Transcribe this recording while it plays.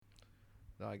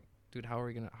Like, dude, how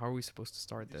are we supposed to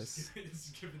start this?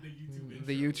 Just give it the YouTube intro.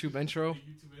 The YouTube intro. The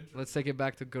YouTube intro. Let's take it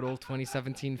back to good old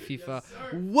 2017 FIFA. Yes,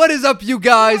 sir. What is up, you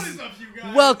guys? What is up, you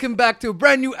guys? Welcome back to a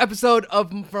brand new episode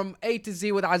of From A to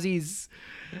Z with Aziz,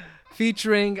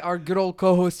 featuring our good old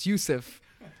co-host Yusuf.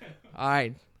 All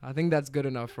right, I think that's good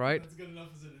enough, right? That's good enough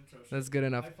as an intro. That's good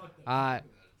enough. I fucked up.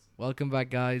 Welcome back,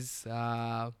 guys.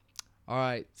 All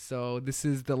right, so this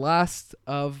is the last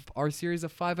of our series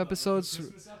of 5 episodes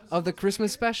of the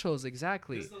Christmas specials.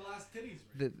 Exactly. This is the last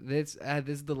titties.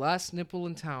 This is the last nipple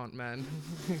in town, man.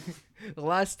 The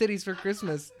last titties for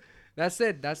Christmas. That's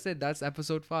it. That's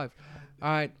episode 5. All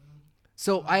right.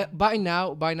 So by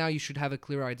now you should have a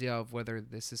clear idea of whether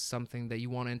this is something that you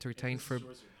want to entertain for.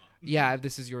 Yeah, if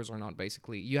this is yours or not.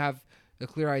 Basically, you have a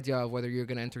clear idea of whether you're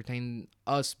gonna entertain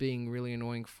us being really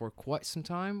annoying for quite some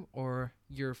time, or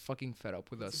you're fucking fed up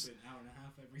with us. It's been an hour and a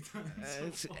half every time.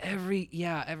 It's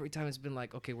every time it's been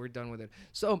like, okay, we're done with it.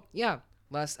 So yeah,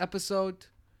 last episode.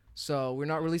 So we're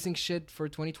not releasing shit for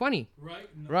 2020. Right.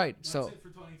 No, Right, That's so it for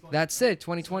 2020. That's it.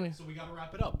 2020. So we gotta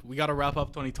wrap it up. We gotta wrap up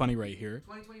 2020 right here.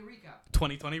 2020 recap.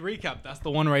 2020 recap. That's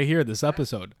the one right here. This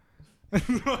episode.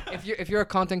 If you're a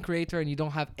content creator and you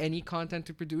don't have any content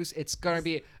to produce, it's gonna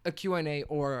be a Q&A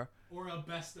or a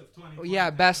best of 2020. yeah,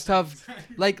 best of.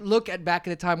 Like, look at back at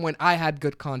the time when I had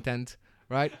good content,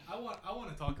 right? I want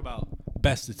to talk about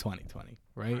best of 2020,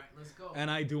 right? All right, let's go.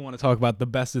 And I do want to talk about the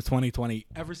best of 2020.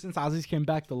 Ever since Aziz came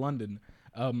back to London,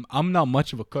 I'm not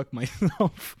much of a cook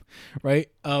myself, right?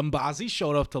 But Aziz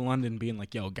showed up to London being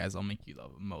like, yo, guys, I'll make you the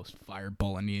most fire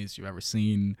bolognese you've ever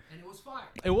seen. And it was fire.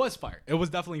 It was fire. It was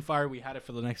definitely fire. We had it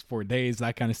for the next 4 days,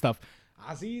 that kind of stuff.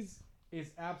 Aziz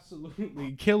is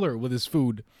absolutely killer with his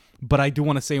food. But I do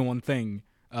want to say one thing.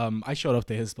 I showed up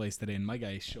to his place today, and my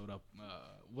guy showed up.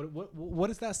 What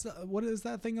is that? What is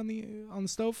that thing on the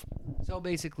stove? So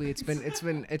basically, it's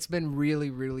been really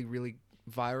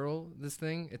viral. This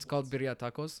thing, it's called birria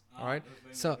tacos. All right.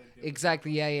 So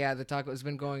exactly, yeah. The taco has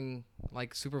been going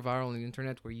like super viral on the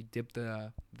internet, where you dip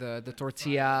the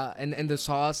tortilla and the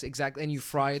sauce, exactly, and you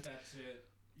fry it.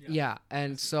 Yeah,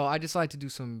 and so I decided to do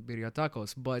some birria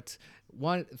tacos, but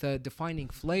the defining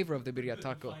flavor of the birria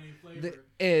taco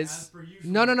is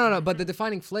no. But the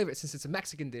defining flavor, since it's a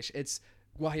Mexican dish, it's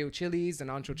guajillo chilies and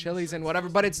ancho chilies and whatever.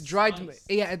 But it's dried.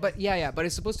 But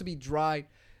it's supposed to be dried.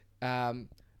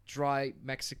 Dry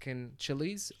Mexican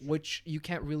chilies, which you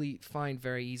can't really find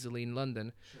very easily in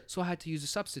London. Sure. So I had to use a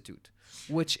substitute,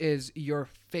 which is your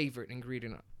favorite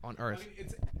ingredient on earth.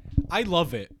 I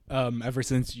love it ever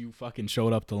since you fucking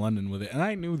showed up to London with it. And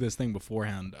I knew this thing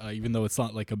beforehand, even though it's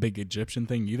not like a big Egyptian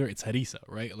thing either. It's harissa,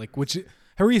 right? Like,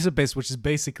 harissa base, which is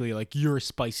basically like your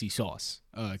spicy sauce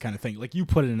kind of thing. Like, you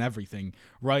put it in everything.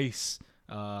 Rice,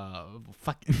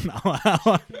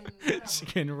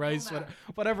 chicken, rice,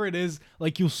 whatever it is,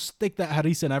 like, you'll stick that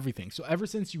harissa in everything. So ever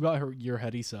since you got your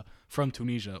harissa from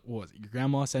Tunisia, what was it? Your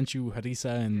grandma sent you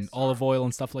harissa and olive oil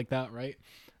and stuff like that, right?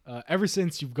 Ever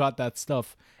since you've got that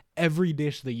stuff, every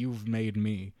dish that you've made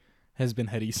me has been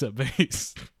harissa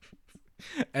based.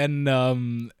 and I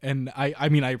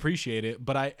mean, I appreciate it,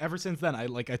 but ever since then, I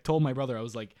told my brother, I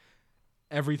was like,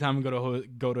 every time I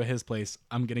go to his place,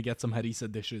 I'm gonna get some harissa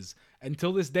dishes.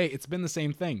 Until this day, it's been the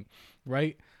same thing,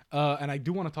 right? And I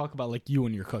do want to talk about like you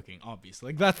and your cooking,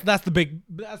 obviously. Like that's the big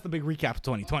recap of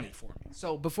 2020 for me.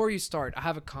 So before you start, I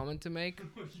have a comment to make,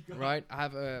 right?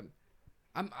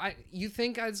 You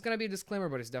think it's gonna be a disclaimer,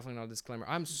 but it's definitely not a disclaimer.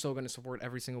 I'm so gonna support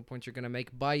every single point you're gonna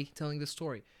make by telling the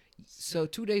story. So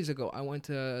 2 days ago, I went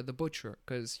to the butcher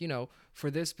because,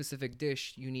 for this specific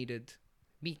dish, you needed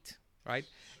meat. Right?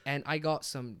 And I got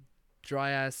some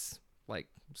dry ass, like,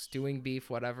 stewing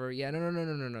beef, whatever. Yeah,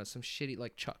 no. Some shitty,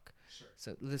 like, chuck. Sure.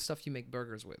 So the stuff you make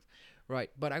burgers with. Right.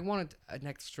 But I wanted an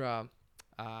extra,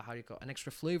 an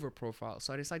extra flavor profile.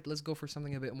 So I decided, let's go for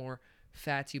something a bit more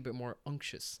fatty, a bit more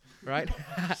unctuous. Right?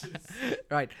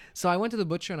 Right. So I went to the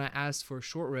butcher and I asked for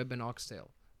short rib and oxtail.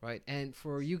 Right? And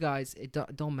for you guys, it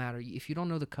don't matter. If you don't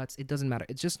know the cuts, it doesn't matter.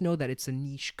 It's just know that it's a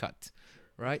niche cut.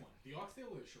 Right? The oxtail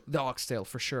or short? The oxtail,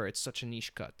 for sure. It's such a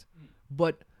niche cut.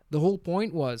 But the whole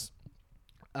point was,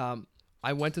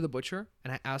 I went to the butcher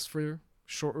and I asked for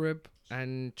short rib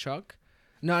and chuck.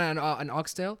 No, an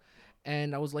oxtail.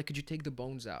 And I was like, could you take the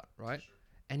bones out, right? Sure.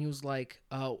 And he was like,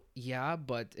 oh, yeah,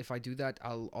 but if I do that,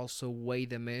 I'll also weigh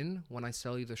them in when I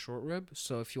sell you the short rib.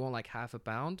 So if you want like half a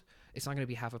pound, it's not going to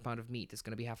be half a pound of meat. It's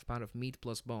going to be half a pound of meat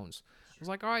plus bones. Sure. I was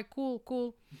like, all right,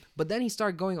 cool. But then he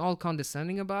started going all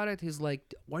condescending about it. He's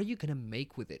like, what are you going to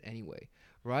make with it anyway?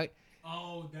 Right?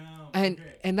 Oh, damn.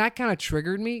 And that kind of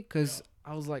triggered me because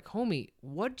I was like, homie,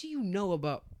 what do you know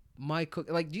about my cook?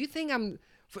 Like, do you think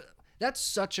That's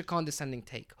such a condescending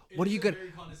take. What are you gonna?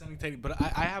 Very condescending take, but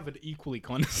I have an equally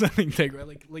condescending take, right?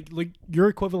 Like your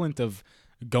equivalent of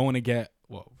going to get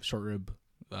short rib,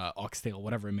 oxtail,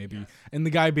 whatever it may be, and the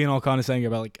guy being all condescending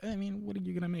about like, I mean, what are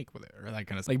you gonna make with it, or that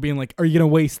kind of stuff. Like being like, are you gonna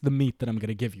waste the meat that I'm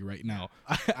gonna give you right now?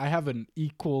 I have an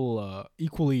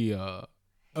equally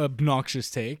obnoxious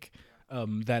take,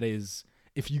 that is,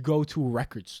 if you go to a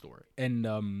record store, and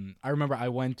I remember I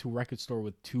went to a record store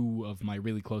with two of my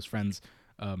really close friends,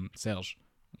 Serge,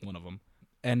 one of them,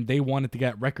 and they wanted to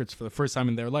get records for the first time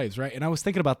in their lives, right? And I was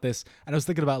thinking about this, and I was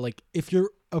thinking about, like, if you're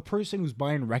a person who's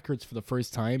buying records for the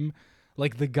first time,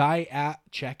 like, the guy at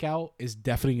checkout is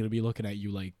definitely going to be looking at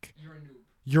you like, You're a noob.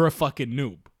 you're a fucking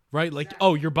noob, right? Like,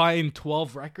 oh, you're buying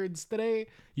 12 records today?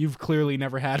 You've clearly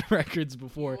never had records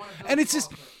before. And it's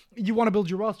just, you want to build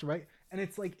your roster, right? And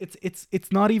it's like,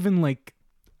 it's not even like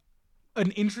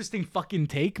an interesting fucking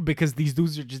take, because these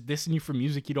dudes are just dissing you for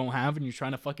music you don't have and you're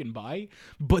trying to fucking buy.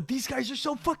 But these guys are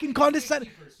so fucking condescending.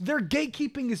 Their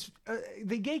gatekeeping is,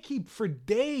 they gatekeep for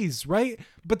days, right?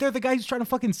 But they're the guys who's trying to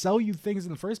fucking sell you things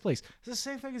in the first place. It's the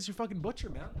same thing as your fucking butcher,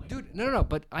 man. Like, Dude, no.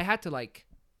 But I had to like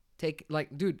take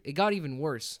dude. It got even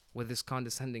worse with this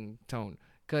condescending tone,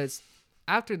 because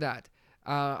after that,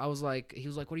 I was like, he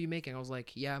was like, "What are you making?" I was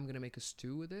like, "Yeah, I'm gonna make a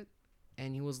stew with it."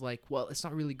 And he was like, "Well, it's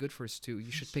not really good for a stew.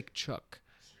 You should pick chuck.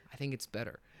 I think it's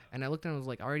better." And I looked at him and was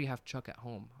like, "I already have chuck at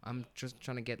home. I'm just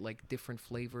trying to get like different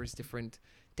flavors, different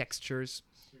textures."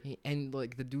 And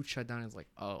like the dude shut down and was like,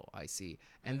 "Oh, I see."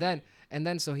 And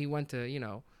then so he went to,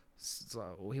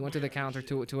 so he went to the counter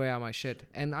to weigh out my shit.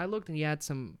 And I looked and he had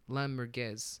some lamb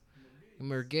merguez,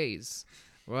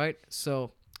 right?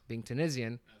 So being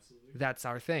Tunisian, that's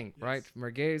our thing, right?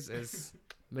 Merguez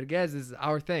is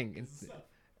our thing.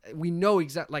 We know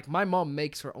exactly, like, my mom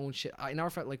makes her own shit. In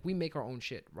our family, like, we make our own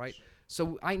shit, right?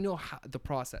 So I know the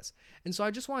process. And so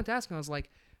I just wanted to ask him, I was like,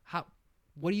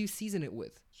 what do you season it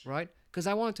with, right? Because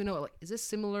I wanted to know, like, is this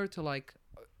similar to, like,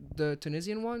 the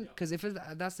Tunisian one? Because if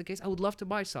that's the case, I would love to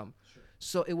buy some.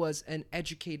 So it was an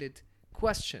educated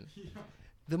question.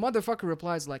 The motherfucker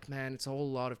replies like, "Man, it's a whole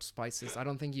lot of spices. I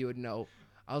don't think you would know."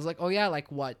 I was like, "Oh yeah,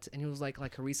 like what?" And he was like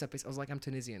harissa paste. I was like, "I'm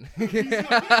Tunisian."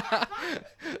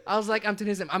 I was like, "I'm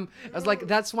Tunisian." I was like,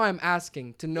 "That's why I'm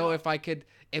asking to know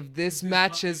if this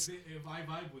matches,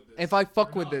 if I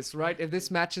fuck with this, right? If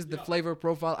this matches the flavor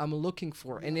profile I'm looking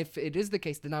for, and if it is the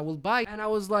case, then I will buy." And I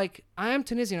was like, "I am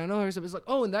Tunisian. I know harissa." It's like,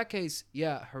 "Oh, in that case,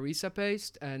 yeah, harissa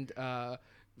paste and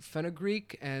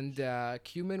fenugreek and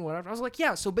cumin, whatever." I was like,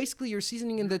 "Yeah, so basically you're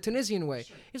seasoning in the Tunisian way."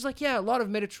 He's like, "Yeah, a lot of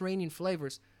Mediterranean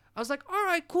flavors." I was like, "All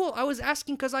right, cool. I was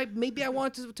asking because I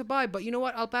wanted to buy, but you know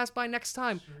what? I'll pass by next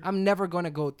time. I'm never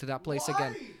gonna go to that place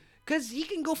again, because he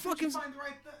can go fucking." You found the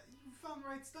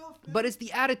right stuff, man. But it's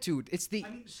the attitude. It's the. I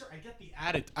mean, sure, I get the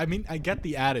attitude. I get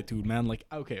the attitude, man. Like,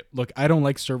 okay, look, I don't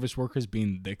like service workers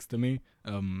being dicks to me.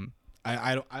 I'm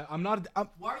not.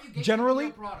 Why are you gatekeeping generally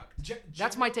your product?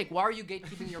 That's my take. Why are you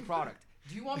gatekeeping your product?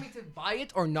 Do you want me to buy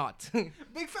it or not?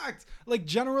 Big fact. Like,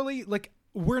 generally, like,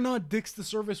 we're not dicks to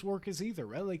service workers either,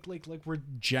 right? Like we're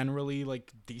generally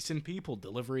like decent people,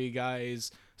 delivery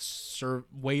guys,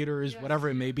 waiters, whatever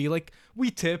it may be. Like, we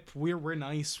tip, we're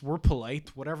nice, we're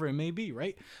polite, whatever it may be,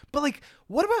 right? But like,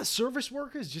 what about service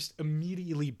workers just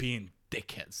immediately being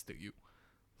dickheads to you?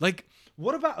 Like,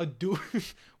 what about a dude?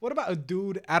 What about a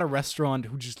dude at a restaurant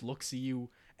who just looks at you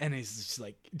and is just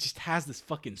like, just has this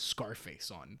fucking scar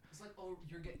face on? It's like, "Oh,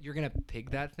 you're gonna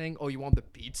pick that thing? Oh, you want the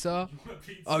pizza?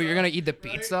 Oh, you're gonna eat the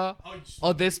pizza?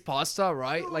 Oh, this pasta,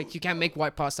 right? Like, you can't make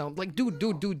white pasta." I'm like,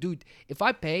 dude. If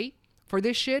I pay for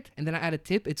this shit and then I add a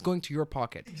tip, it's going to your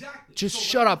pocket. Exactly. Just So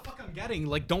shut what up. the fuck I'm getting?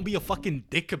 Like, don't be a fucking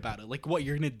dick about it. Like, what,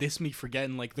 you're gonna diss me for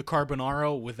getting like the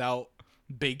carbonara without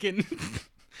bacon?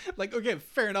 Like, okay,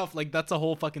 fair enough. Like, that's a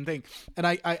whole fucking thing. And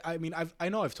I mean, I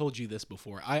know I've told you this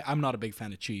before. I'm not a big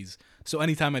fan of cheese. So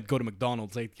anytime I'd go to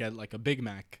McDonald's, I'd get like a Big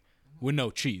Mac with no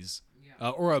cheese,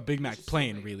 or a Big Mac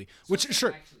plain, really. Which,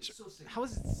 sure. How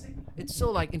is it sick? It's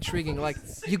so like intriguing. Like,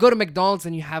 you go to McDonald's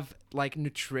and you have like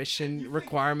nutrition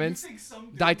requirements,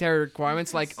 dietary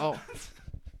requirements. Like, oh,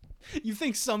 You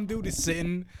think some dude is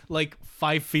sitting like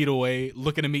 5 feet away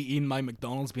looking at me eating my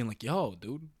McDonald's being like, "Yo,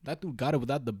 dude, that dude got it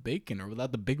without the bacon or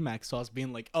without the Big Mac sauce,"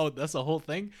 being like, "Oh, that's a whole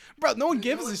thing?" Bro, no one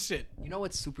gives a shit. you know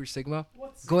what's super sigma?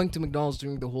 Going to McDonald's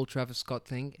during the whole Travis Scott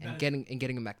thing and getting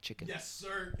a McChicken. Yes,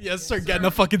 sir. Yes, sir. Getting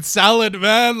a fucking salad,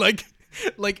 man. Like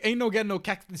ain't no getting no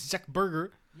Cactus Jack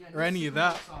burger or any of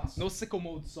that. No sicko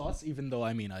mode sauce, even though,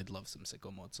 I mean, I'd love some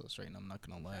sicko mode sauce right now. I'm not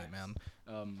gonna lie, man.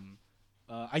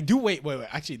 I do wait.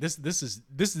 Actually, this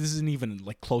isn't even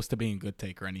like close to being a good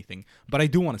take or anything. But I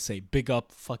do want to say big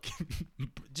up fucking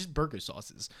just burger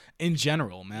sauces in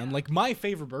general, man. Like my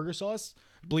favorite burger sauce,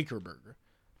 Bleecker Burger.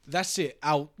 That shit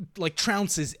out like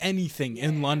trounces anything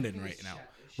in London right now,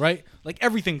 right? Like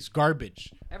everything's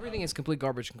garbage. Everything is complete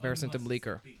garbage in comparison to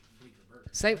Bleecker.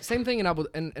 Same thing in Abu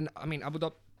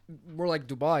Dhabi, more like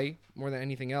Dubai more than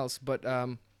anything else. But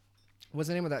what's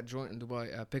the name of that joint in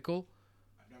Dubai? Pickle.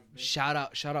 Shout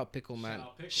out Pickle, man.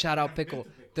 Shout out Pickle.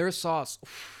 Their sauce,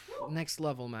 next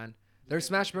level, man. Their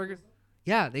smash burger.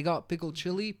 Yeah, they got pickled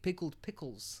chili, pickled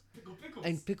pickles,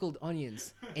 and pickled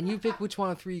onions. And you pick which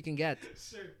one of three you can get.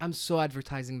 I'm so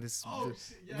advertising this,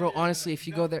 bro. Honestly, if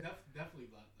you go there,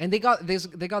 and they got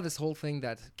this whole thing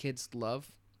that kids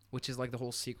love, which is like the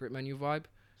whole secret menu vibe,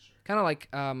 kind of like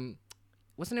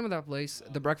what's the name of that place?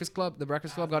 The Breakfast Club. The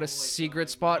Breakfast Club got a secret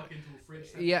spot.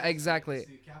 Yeah, exactly.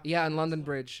 Yeah, in London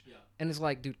Bridge. And it's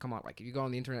like, dude, come on. Like, if you go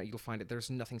on the internet, you'll find it.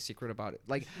 There's nothing secret about it.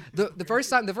 Like, the first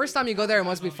time you go there, it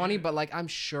must be funny. But like, I'm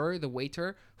sure the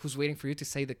waiter who's waiting for you to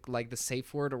say the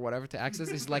safe word or whatever to access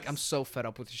is like, I'm so fed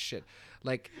up with this shit.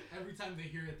 Like, every time they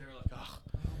hear it, they're like, oh,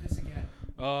 this again.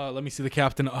 Let me see the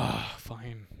captain.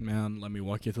 Fine, man. Let me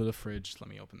walk you to the fridge. Let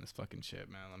me open this fucking shit,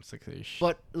 man. I'm sick of this shit.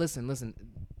 But listen.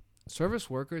 Service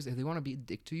workers, if they want to be a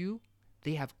dick to you,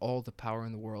 they have all the power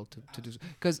in the world to do so.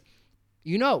 Because,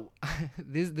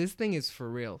 this thing is for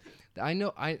real.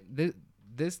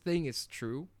 This thing is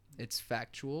true. It's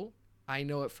factual. I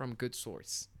know it from good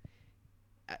source.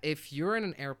 If you're in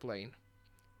an airplane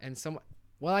and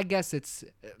I guess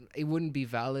it wouldn't be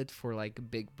valid for like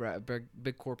big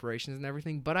corporations and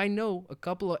everything. But I know a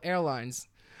couple of airlines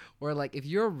where like if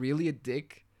you're really a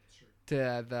dick to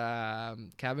the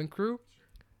cabin crew,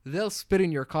 they'll spit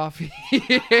in your coffee.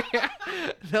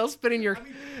 They'll spit in your. I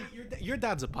mean, your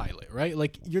dad's a pilot, right?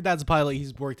 Like your dad's a pilot.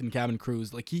 He's worked in cabin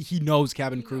crews. Like he knows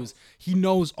cabin crews. He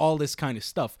knows all this kind of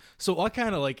stuff. So what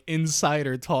kind of like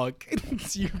insider talk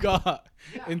you got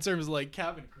in terms of like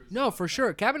cabin crews? No, for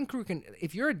sure. Cabin crew can.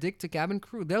 If you're a dick to cabin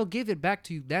crew, they'll give it back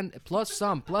to you then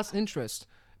plus interest.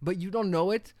 But you don't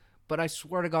know it. But I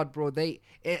swear to God, bro,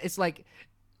 it's like.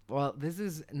 Well, this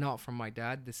is not from my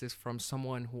dad. This is from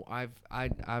someone who I've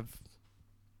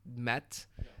met.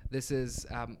 This is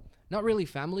not really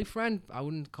family friend. I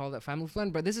wouldn't call that family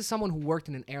friend, but this is someone who worked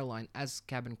in an airline as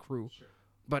cabin crew. Sure.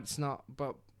 But it's not.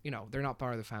 But they're not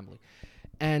part of the family.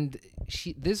 And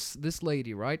this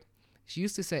lady, right? She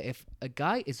used to say if a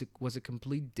guy was a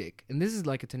complete dick, and this is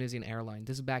like a Tunisian airline.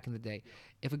 This is back in the day.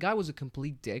 If a guy was a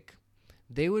complete dick,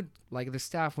 they would like the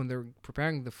staff when they're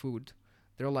preparing the food.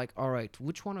 They're like, all right,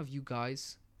 which one of you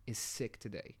guys is sick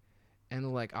today? And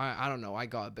they're like, I don't know. I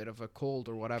got a bit of a cold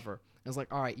or whatever. And it's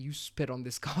like, all right, you spit on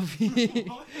this coffee.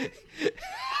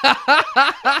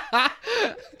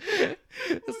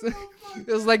 It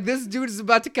was like, this dude is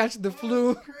about to catch the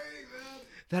flu.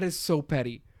 That is so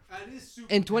petty.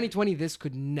 In 2020, this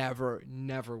could never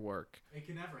work. It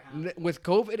can never happen. With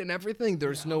COVID and everything,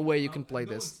 there's no way you can play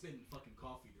this.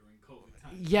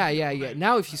 Yeah.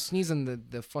 Now if you sneeze on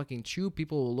the fucking tube,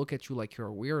 people will look at you like you're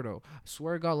a weirdo. I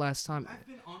swear to God, last time. I've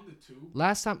been on the tube.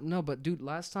 Last time, no, but dude,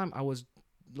 last time I'm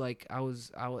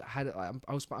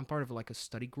part of like a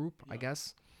study group, I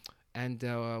guess, and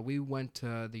we went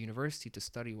to the university to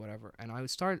study whatever, and I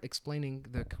started explaining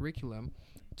the curriculum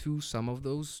to some of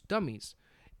those dummies,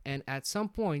 and at some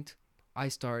point, I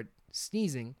started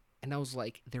sneezing, and I was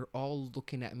like, they're all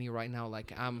looking at me right now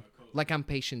like I'm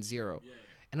patient zero. Yeah.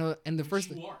 And the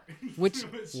first which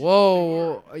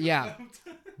whoa yeah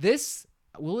this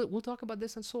we'll talk about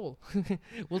this in Seoul.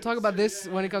 We'll talk about this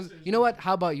when it comes. You know what?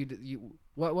 How about you?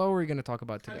 What were we gonna talk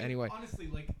about today? Anyway,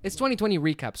 honestly, it's 2020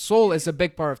 recap. Seoul is a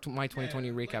big part of my 2020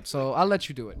 recap, so I'll let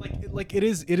you do it. Like it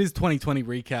is 2020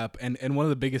 recap, and one of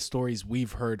the biggest stories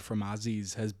we've heard from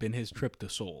Aziz has been his trip to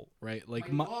Seoul, right?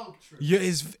 Like long trip. Yeah,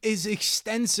 his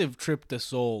extensive trip to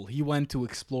Seoul. He went to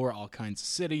explore all kinds of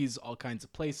cities, all kinds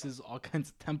of places, all kinds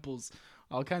of temples,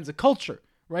 all kinds of culture,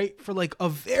 right? For like a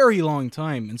very long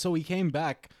time, and so he came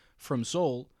back from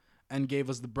Seoul and gave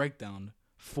us the breakdown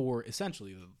for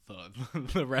essentially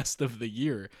the rest of the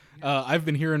year. I've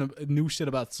been hearing new shit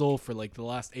about Seoul for like the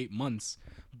last 8 months,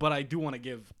 but I do want to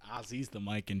give Aziz the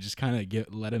mic and just kind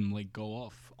of let him like go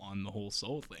off on the whole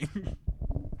Seoul thing.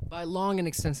 By long and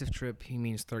extensive trip, he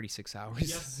means 36 hours.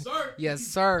 Yes, sir. Yes,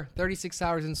 sir. 36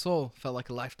 hours in Seoul felt like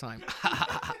a lifetime.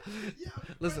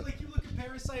 Listen, like you look at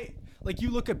Parasite. Like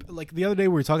you look at like the other day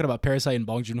we were talking about Parasite and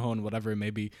Bong Joon-ho and whatever it may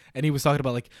be, and he was talking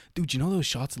about like, dude, you know those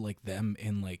shots of like them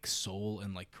in like Seoul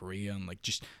and like Korea and like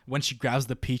just when she grabs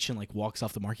the peach and like walks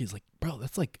off the market, he's like, bro,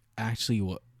 that's like actually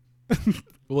what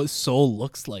what Seoul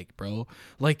looks like, bro.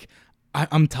 Like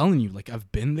I'm telling you, like,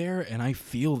 I've been there and I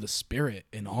feel the spirit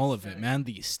in all of it, man.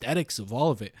 The aesthetics of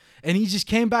all of it. And he just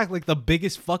came back like the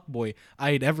biggest fuckboy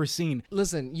I had ever seen.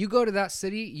 Listen, you go to that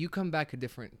city, you come back a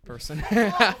different person.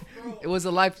 It was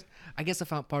a life. I guess I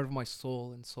found part of my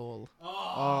soul in Seoul.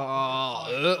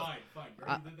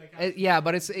 Yeah,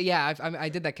 but I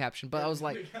did that caption, but I was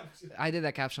like, I did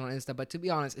that caption on Insta. But to be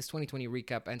honest, it's 2020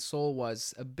 recap, and Seoul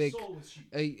was a big,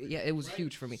 yeah, it was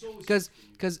huge for me because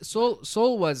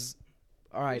Seoul was.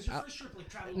 All right.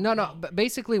 No. But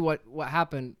basically, what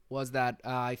happened was that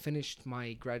I finished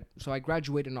my So I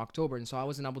graduated in October, and so I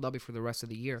was in Abu Dhabi for the rest of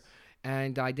the year,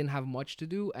 and I didn't have much to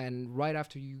do. And right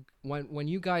after when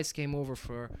you guys came over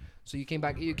so you came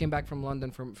back from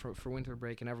London for winter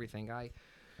break and everything. I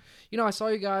saw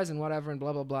you guys and whatever and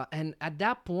blah blah blah. And at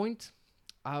that point,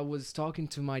 I was talking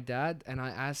to my dad, and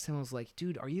I asked him, I was like,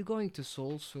 dude, are you going to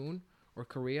Seoul soon or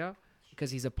Korea?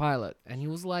 Because he's a pilot, and he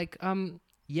was like,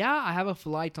 yeah, I have a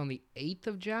flight on the 8th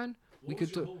of Jan.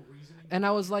 And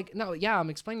I was like, no, yeah, I'm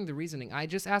explaining the reasoning. I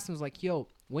just asked him, I was like, yo,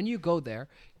 when you go there,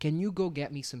 can you go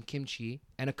get me some kimchi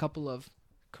and a couple of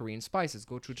Korean spices?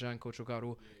 Gochujang,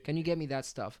 gochugaru. Can you get me that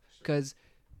stuff? Because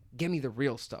give me the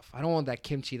real stuff. I don't want that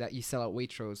kimchi that you sell at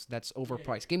Waitrose that's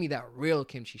overpriced. Give me that real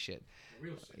kimchi shit.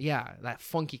 Yeah, that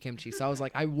funky kimchi. So I was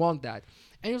like, I want that.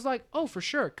 And he was like, oh, for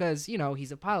sure. Because,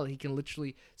 he's a pilot. He can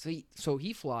literally... So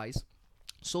he flies.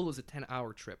 Seoul is a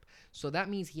 10-hour trip. So that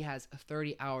means he has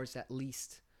 30 hours at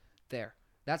least there.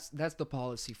 That's the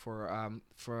policy for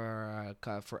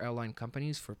airline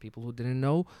companies. For people who didn't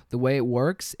know, the way it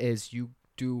works is you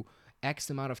do X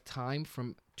amount of time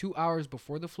from 2 hours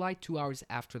before the flight, 2 hours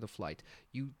after the flight.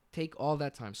 You take all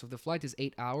that time. So if the flight is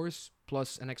 8 hours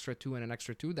plus an extra 2 and an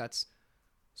extra 2, that's,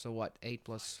 so what, 8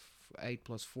 plus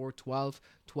 4, 12.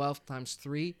 12 times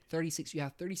 3, 36. You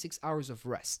have 36 hours of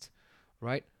rest,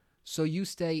 right? So you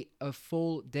stay a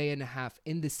full day and a half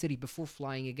in the city before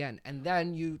flying again. And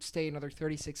then you stay another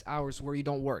 36 hours where you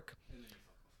don't work.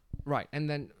 Right. And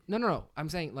then, no. I'm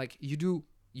saying, like, you do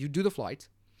the flight.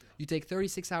 You take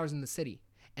 36 hours in the city.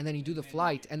 And then you do the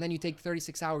flight. And then you take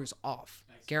 36 hours off.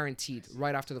 Guaranteed.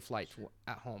 Right after the flight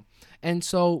at home. And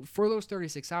so for those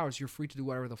 36 hours, you're free to do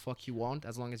whatever the fuck you want.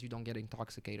 As long as you don't get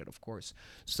intoxicated, of course.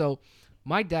 So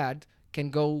my dad can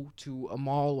go to a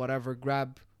mall, whatever,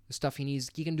 grab... stuff he needs.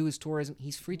 He can do his tourism.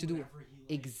 He's free to do it.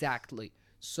 Exactly.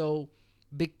 So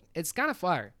it's kind of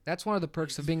fire. That's one of the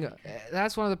perks of being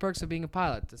a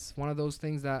pilot. It's one of those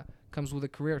things that comes with a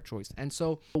career choice. And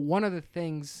so one of the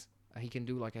things he can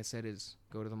do, like I said, is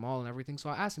go to the mall and everything. So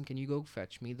I asked him, can you go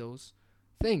fetch me those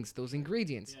things, those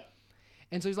ingredients? Yeah.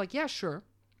 And so he's like, yeah, sure.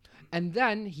 And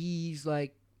then he's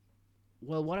like,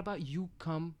 well, what about you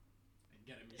come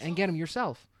and get him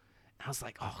yourself? I was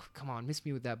like, oh, come on, miss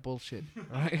me with that bullshit,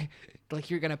 right? Like,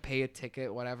 you're going to pay a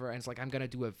ticket, whatever. And it's like, I'm going to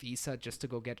do a visa just to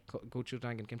go get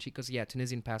gochujang and kimchi. Because, yeah,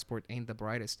 Tunisian passport ain't the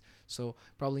brightest. So,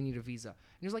 probably need a visa.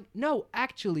 And he was like, no,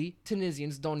 actually,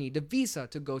 Tunisians don't need a visa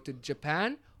to go to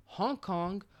Japan, Hong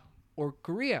Kong, or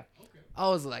Korea. Okay. I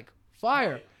was like,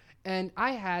 fire. Oh, yeah. And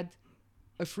I had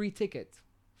a free ticket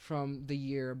from the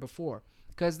year before.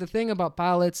 Because the thing about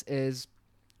pilots is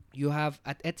you have,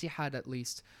 at Etihad at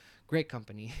least... Great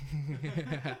company.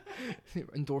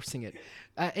 Endorsing it.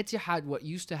 Etihad, what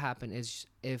used to happen is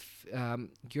if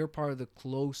you're part of the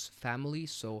close family,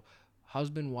 so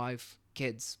husband, wife,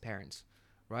 kids, parents,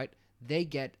 right? They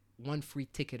get one free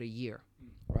ticket a year,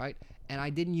 right? And I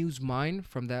didn't use mine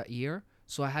from that year,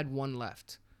 so I had one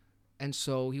left. And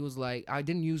so he was like, I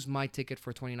didn't use my ticket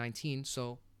for 2019,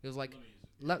 so he was like,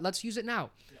 let's use it now.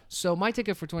 Yeah. So my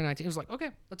ticket for 2019, he was like, okay,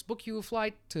 let's book you a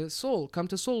flight to Seoul. Come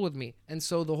to Seoul with me. And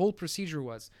so the whole procedure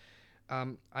was,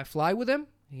 I fly with him.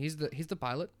 He's the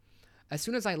pilot. As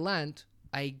soon as I land,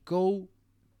 I go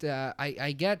to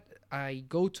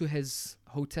his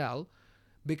hotel.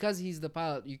 Because he's the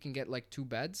pilot, you can get like 2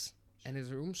 beds in his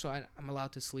room. So I'm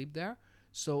allowed to sleep there.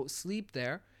 So sleep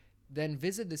there, then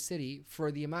visit the city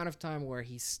for the amount of time where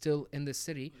he's still in the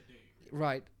city.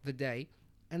 Right, the day.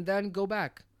 And then go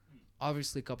back.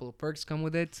 Obviously, a couple of perks come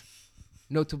with it.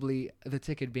 Notably, the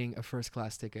ticket being a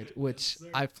first-class ticket, which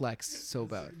I flex so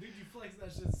bad. Dude, you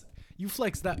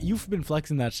flex that shit. You've been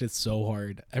flexing that shit so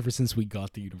hard ever since we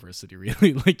got to university,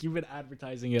 really. Like, you've been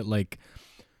advertising it like,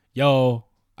 yo,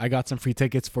 I got some free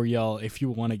tickets for y'all if you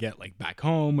want to get, like, back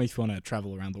home, if you want to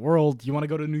travel around the world, you want to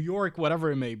go to New York, whatever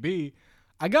it may be.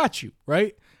 I got you,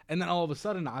 right? And then all of a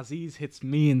sudden, Aziz hits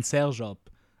me and Serge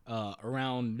up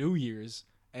around New Year's.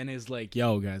 And is like,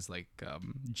 yo, guys, like,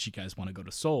 you guys want to go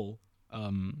to Seoul?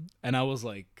 And I was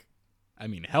like, I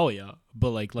mean, hell yeah. But,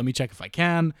 like, let me check if I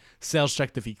can. Sales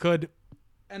checked if he could.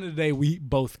 end of the day, we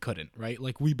both couldn't, right?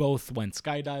 Like, we both went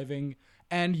skydiving,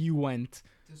 and you went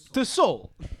to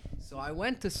Seoul. So I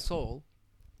went to Seoul,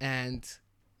 and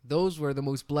those were the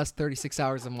most blessed 36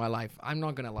 hours of my life. I'm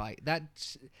not gonna lie.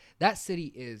 That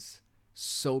city is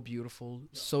so beautiful,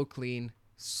 so clean,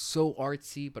 so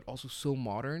artsy, but also so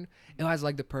modern. It has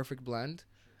like the perfect blend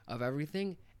of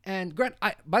everything. And Grant,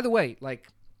 by the way, like,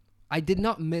 I did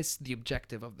not miss the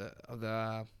objective of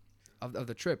the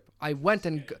trip. I went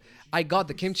and I got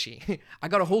the kimchi. I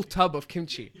got a whole tub of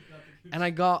kimchi, and I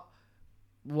got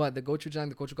the gochujang,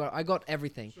 the gochugaru. I got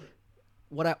everything.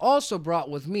 What I also brought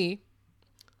with me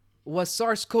was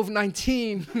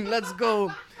SARS-CoV-19. Let's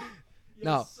go.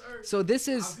 No. So this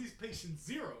is these patients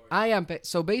zero. I am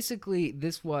so basically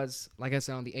this was, like I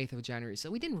said, on the 8th of January.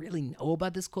 So we didn't really know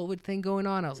about this COVID thing going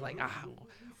on. I was like,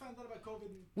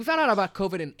 we found out about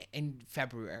COVID in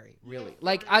February, really.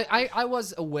 Like I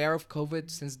was aware of COVID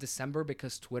since December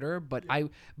because Twitter, but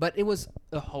it was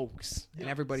a hoax in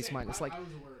everybody's mind. It's like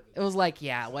it was like,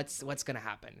 yeah, what's gonna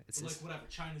happen? It's like whatever,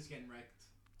 China's getting wrecked.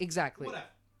 Exactly. Whatever.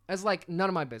 It's like none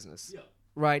of my business. Yeah.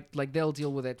 Right? Like they'll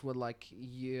deal with it with like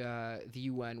the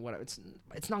UN, whatever.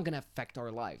 It's not gonna affect our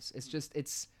lives.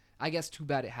 It's I guess too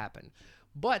bad it happened.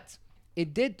 But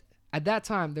it did at that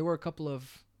time. There were a couple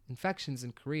of infections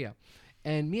in Korea.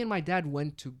 And me and my dad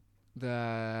went to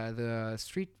the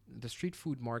street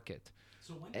food market.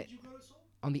 So when did you go to Seoul?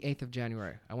 On the 8th of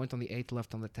January. I went on the 8th,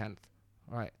 left on the 10th.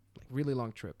 All right, like really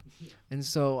long trip. And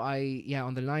so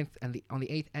on the 9th and on the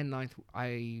 8th and 9th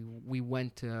we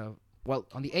went to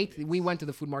on the 8th we went to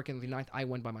the food market, and the 9th I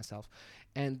went by myself.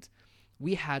 And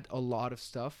we had a lot of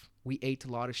stuff. We ate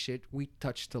a lot of shit. We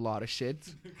touched a lot of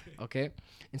shit. Okay?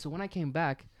 And so when I came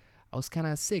back, I was kind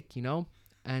of sick,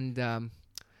 And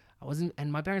I wasn't,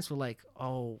 and my parents were like,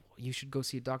 "Oh, you should go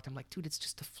see a doctor." I'm like, "Dude, it's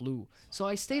just the flu." So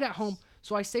I stayed at home.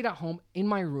 In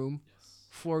my room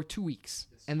for 2 weeks,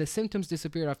 and the symptoms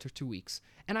disappeared after 2 weeks.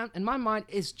 And in my mind,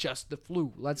 it's just the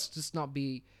flu. Let's just don't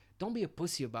be a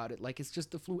pussy about it. Like, it's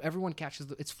just the flu. Everyone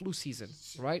catches it's flu season,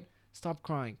 right? Stop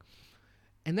crying.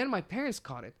 And then my parents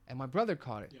caught it, and my brother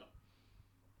caught it,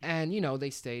 and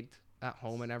they stayed at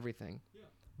home and everything.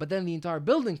 But then the entire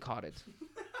building caught it,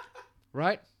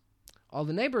 right? All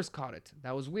the neighbors caught it.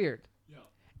 That was weird. Yeah.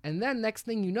 And then next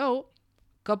thing you know,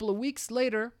 a couple of weeks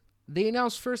later, they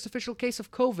announced first official case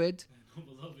of COVID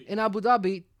in Abu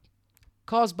Dhabi,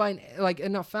 caused by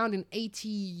found an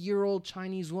 80-year-old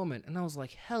Chinese woman. And I was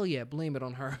like, hell yeah, blame it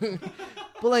on her.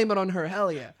 Blame it on her,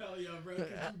 hell yeah. Hell yeah, bro. You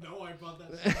know I brought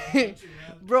that shit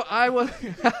man. Bro, I was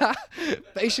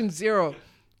patient zero.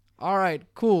 All right,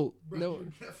 cool. Bro, no.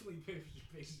 you definitely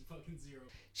patient fucking zero.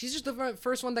 She's just the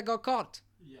first one that got caught.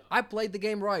 Yeah. I played the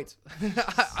game right.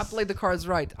 I played the cards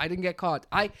right. I didn't get caught.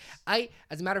 I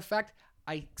as a matter of fact,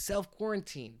 I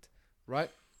self-quarantined, right?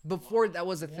 Before that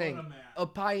was a thing. A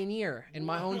pioneer in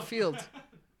my own field.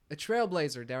 A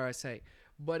trailblazer, dare I say.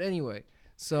 But anyway,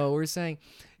 so we're saying,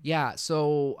 yeah,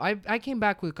 so I came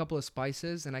back with a couple of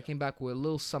spices, and I came back with a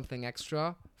little something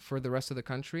extra for the rest of the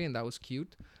country, and that was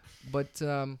cute. But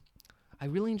I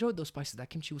really enjoyed those spices.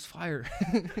 That kimchi was fire.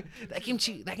 that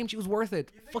kimchi was worth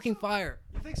it. Fucking fire.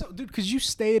 You think so, dude? Because you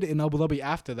stayed in Abu Dhabi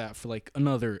after that for like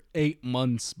another 8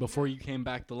 months before you came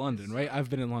back to London, right?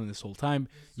 I've been in London this whole time.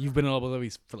 You've been in Abu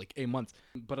Dhabi for like 8 months.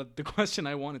 But the question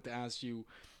I wanted to ask you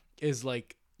is,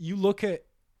 like, you look at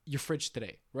your fridge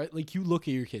today, right? Like, you look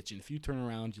at your kitchen. If you turn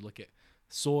around, you look at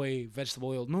soy, vegetable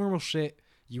oil, normal shit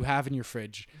you have in your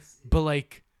fridge. But,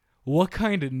 like, what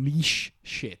kind of niche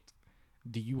shit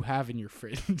do you have in your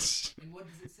fridge? And what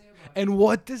does it say about And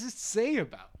what does it say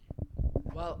about?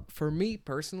 Well, for me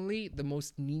personally, the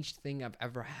most niche thing I've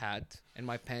ever had in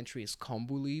my pantry is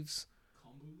kombu leaves,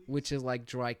 which is like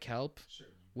dry kelp,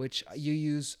 which you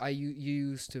use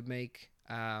to make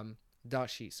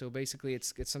dashi. So basically,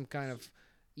 it's some kind of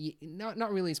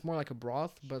not really. It's more like a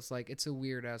broth, but it's a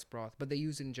weird ass broth. But they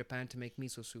use it in Japan to make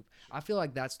miso soup. I feel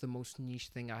like that's the most niche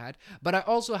thing I had. But I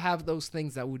also have those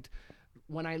things that would.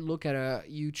 When I look at a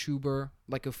YouTuber,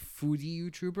 like a foodie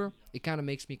YouTuber, it kind of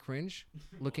makes me cringe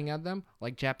looking at them,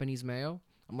 like Japanese mayo.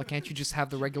 I'm like, can't you just have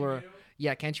the regular?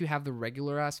 Yeah, can't you have the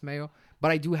regular ass mayo?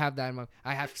 But I do have that.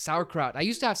 I have sauerkraut. I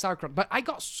used to have sauerkraut, but I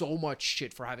got so much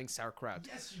shit for having sauerkraut.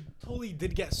 Yes, you totally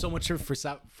did get so much shit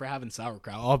for having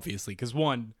sauerkraut, obviously, because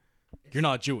one, you're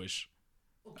not Jewish.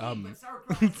 Okay, but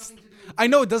sauerkraut has nothing to do with I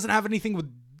know it doesn't have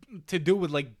anything to do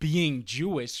with like being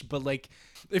Jewish, but like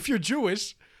if you're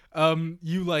Jewish.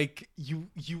 You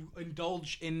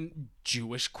indulge in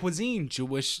Jewish cuisine,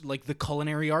 Jewish, like the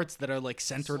culinary arts that are like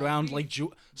centered around like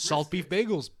salt beef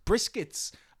bagels,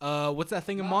 briskets, what's that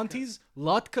thing in Monty's?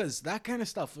 Latkes, that kind of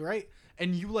stuff, right?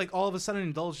 and you like all of a sudden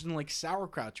indulged in like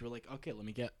sauerkraut. You were like, okay, let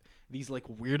me get these like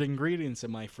weird ingredients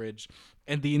in my fridge,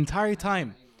 and the entire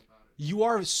time you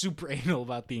are super anal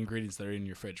about the ingredients that are in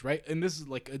your fridge, right? And this is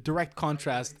like a direct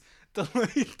contrast to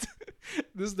like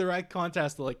this is direct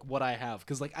contrast to like what I have,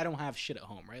 because like I don't have shit at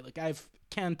home, right? Like I have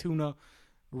canned tuna,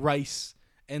 rice,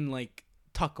 and like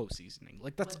taco seasoning.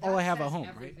 Like that's all I have at home,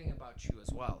 right? Everything about you as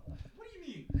well. What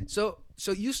do you mean? So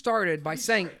you started by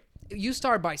saying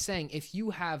if you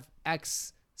have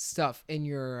X stuff in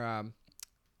your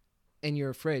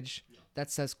fridge,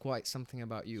 that says quite something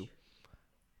about you.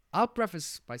 I'll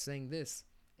preface by saying this: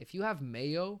 if you have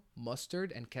mayo,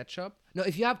 mustard, and ketchup,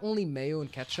 if you have only mayo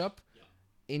and ketchup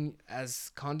in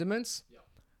as condiments,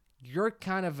 you're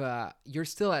kind of you're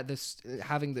still at this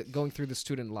going through the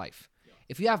student life.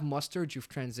 If you have mustard, you've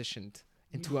transitioned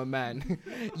into a man.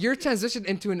 You're transitioned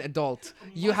into an adult.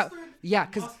 You have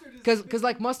because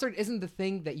like mustard isn't the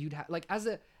thing that you'd have like as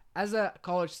a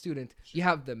college student. You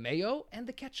have the mayo and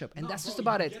the ketchup, and that's just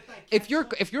about it. If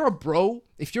you're a bro,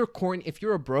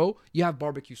 you have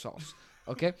barbecue sauce.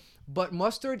 Okay, but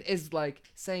mustard is like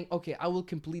saying, okay, I will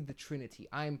complete the trinity.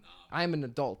 I'm an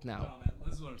adult now. No, man,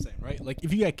 this is what I'm saying, right? Like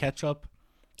if you get ketchup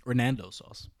or Nando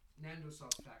sauce,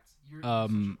 facts.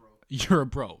 you're a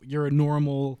bro. You're a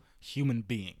normal human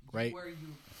being, right? You wear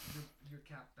your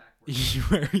cap backwards. You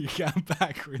wear your cap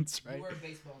backwards, right? You wear a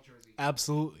baseball jersey.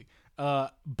 Absolutely.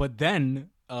 But then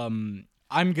I'm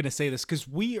gonna say this because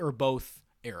we are both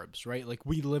Arabs, right? Like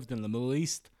we lived in the Middle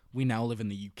East. We now live in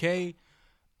the UK.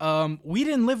 We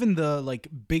didn't live in the like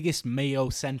biggest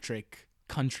mayo-centric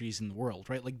countries in the world,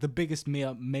 right? Like the biggest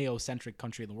mayo-centric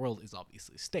country in the world is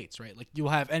obviously States, right? Like you'll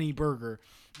have any burger,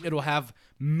 it'll have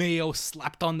mayo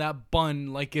slapped on that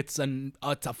bun like it's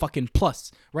a fucking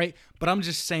plus, right? But I'm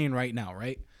just saying right now,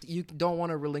 right? You don't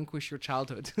want to relinquish your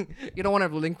childhood. You don't want to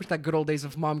relinquish that good old days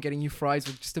of mom getting you fries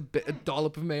with just a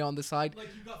dollop of mayo on the side. Like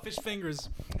you got fish fingers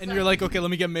and you're like, okay,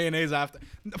 let me get mayonnaise after.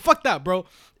 Fuck that, bro.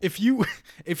 If you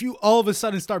all of a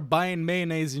sudden start buying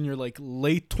mayonnaise in your like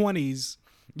late 20s,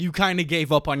 you kind of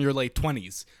gave up on your late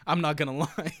 20s. I'm not gonna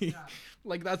lie. Yeah.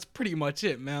 Like that's pretty much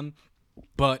it, man.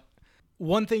 But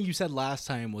one thing you said last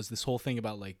time was this whole thing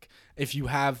about like if you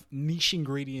have niche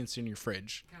ingredients in your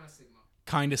fridge,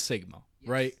 kind of Sigma. Yes.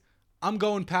 Right? I'm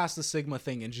going past the Sigma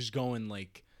thing and just going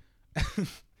like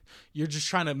you're just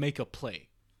trying to make a play,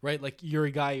 right? Like you're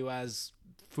a guy who has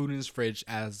food in his fridge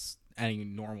as any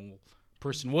normal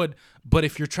person would, but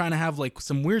if you're trying to have like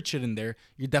some weird shit in there,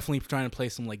 you're definitely trying to play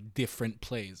some like different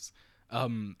plays.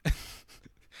 And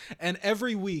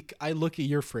every week I look at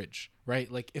your fridge,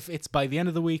 right? Like if it's by the end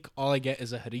of the week, all I get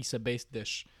is a harissa based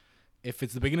dish. If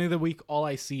it's the beginning of the week, all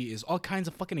I see is all kinds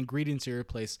of fucking ingredients in your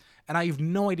place, and I have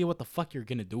no idea what the fuck you're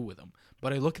gonna do with them.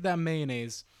 But I look at that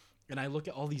mayonnaise, and I look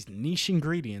at all these niche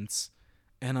ingredients,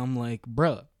 and I'm like,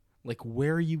 bruh, like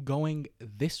where are you going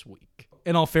this week?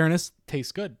 In all fairness,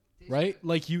 tastes good, right?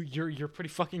 Like you're pretty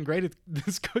fucking great at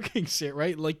this cooking shit,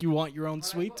 right? Like you want your own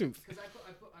sweet tooth.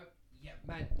 Yeah,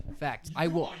 man. Fact. I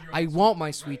want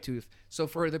my sweet tooth. So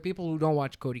for the people who don't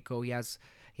watch Cody Co, he has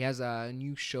a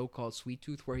new show called Sweet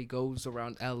Tooth where he goes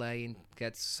around LA and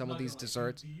gets some of these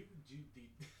desserts. Do you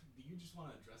just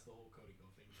want to address the whole Cody Co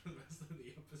thing for the rest of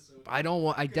the episode? I don't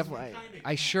want.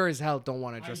 I sure as hell don't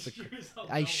want to address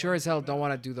I sure as hell don't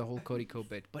want to do the whole Cody Co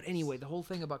bit. But anyway, the whole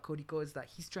thing about Cody Co is that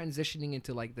he's transitioning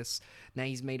into like this. Now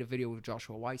he's made a video with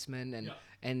Joshua Weissman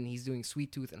and he's doing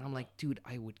Sweet Tooth, and I'm like, dude,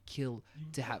 I would kill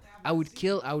to have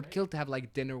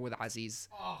like dinner with Aziz.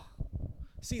 Oh.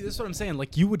 See, this is what I'm saying.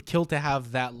 Like, you would kill to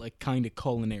have that, like, kind of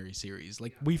culinary series.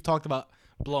 Like, we've talked about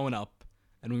blowing up,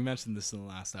 and we mentioned this in the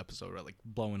last episode, right? Like,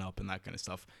 blowing up and that kind of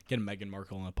stuff. Getting Meghan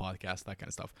Markle on a podcast, that kind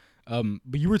of stuff.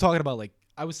 But you were talking about, like,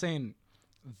 I was saying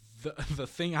the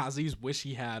thing Aziz wish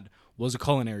he had was a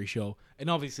culinary show. And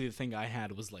obviously the thing I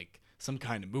had was, like, some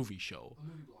kind of movie show.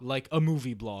 Like, a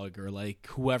movie blog or, like,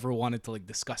 whoever wanted to, like,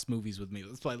 discuss movies with me.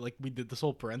 That's why, like, we did this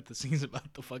whole parentheses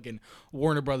about the fucking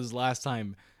Warner Brothers last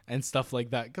time. And stuff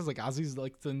like that, because like Aziz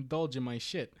likes to indulge in my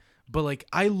shit. But like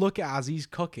I look at Aziz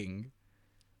cooking,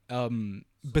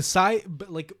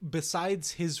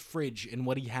 besides his fridge and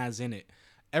what he has in it,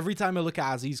 every time I look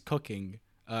at Aziz cooking,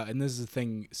 and this is the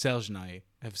thing Serge and I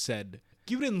have said,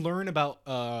 you didn't learn about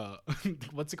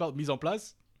what's it called, mise en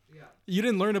place. Yeah. You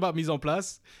didn't learn about mise en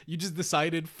place. You just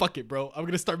decided, fuck it, bro. I'm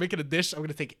going to start making a dish. I'm going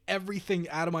to take everything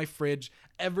out of my fridge,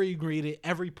 every ingredient,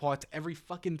 every pot, every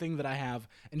fucking thing that I have,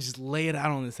 and just lay it out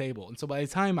on the table. And so by the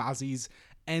time Aziz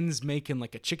ends making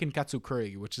like a chicken katsu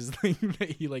curry, which is the thing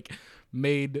that he like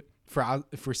made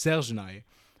for Serge and I,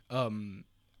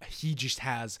 he just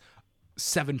has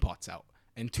 7 pots out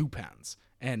and 2 pans.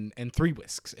 and 3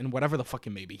 whisks and whatever the fuck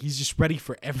it may be. He's just ready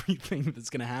for everything that's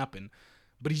gonna happen,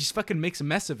 but he just fucking makes a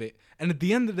mess of it. And at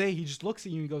the end of the day, he just looks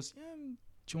at you and goes, "Yeah,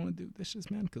 do you want to do dishes,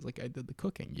 man? Because like I did the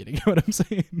cooking." You know what I'm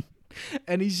saying?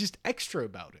 And he's just extra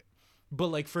about it. But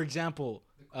like for example,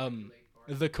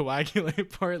 the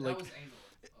coagulate part, like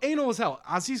anal as hell.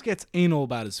 Aziz gets anal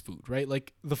about his food, right?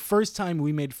 Like the first time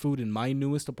we made food in my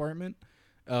newest apartment,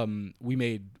 we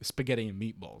made spaghetti and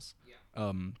meatballs.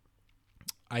 Yeah.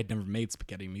 I'd never made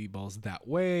spaghetti and meatballs that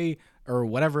way or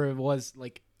whatever it was.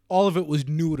 Like all of it was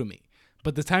new to me.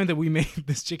 But the time that we made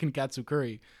this chicken katsu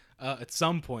curry, at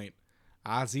some point,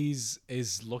 Aziz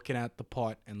is looking at the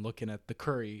pot and looking at the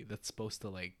curry that's supposed to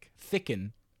like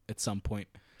thicken at some point,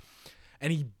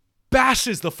 and he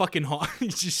bashes the fucking hob. He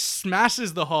just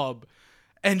smashes the hob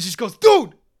and just goes,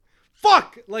 "Dude,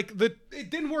 fuck!" Like it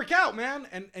didn't work out, man.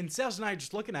 And Sales and I are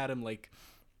just looking at him like,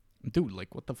 "Dude,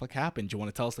 like what the fuck happened? Do you want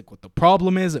to tell us like what the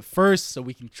problem is at first so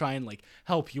we can try and like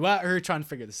help you out here, try and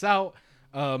figure this out?"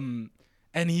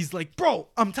 And he's like, "Bro,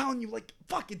 I'm telling you, like,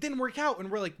 fuck, it didn't work out." And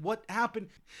we're like, "What happened?"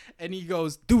 And he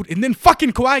goes, "Dude, and then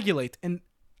fucking coagulate." And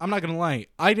I'm not gonna lie,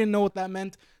 I didn't know what that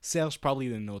meant. Sales probably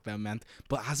didn't know what that meant.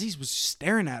 But Aziz was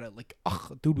staring at it like,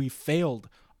 "Ugh, dude, we failed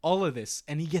all of this."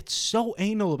 And he gets so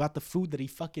anal about the food that he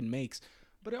fucking makes.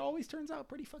 But it always turns out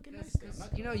pretty fucking nice.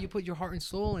 You know, you put your heart and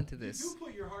soul into this. You do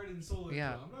put your heart and soul into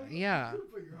Yeah, it. yeah.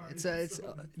 It's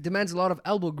demands a lot of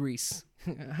elbow grease,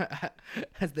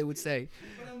 as they would say.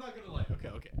 But I'm not gonna lie.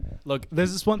 Okay. Look,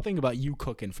 there's this one thing about you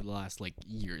cooking for the last like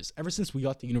years. Ever since we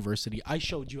got to university, I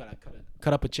showed you how to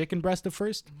cut up a chicken breast at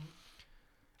 1st,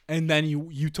 and then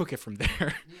you took it from there.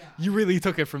 Yeah. You really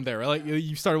took it from there. Right? Like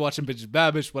you started watching Bitches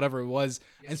Babish, whatever it was,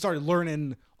 and started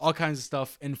learning all kinds of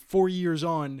stuff. And 4 years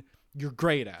on, you're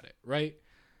great at it, right?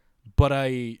 But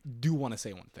I do want to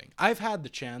say one thing. I've had the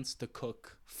chance to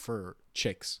cook for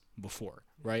chicks before,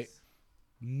 right?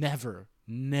 Never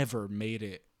made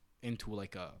it into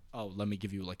like let me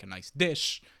give you like a nice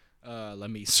dish.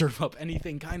 Let me serve up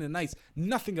anything kind of nice.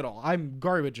 Nothing at all. I'm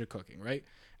garbage at cooking, right?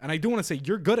 And I do want to say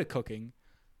you're good at cooking,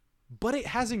 but it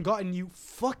hasn't gotten you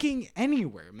fucking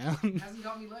anywhere, man. It hasn't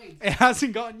got me laid. It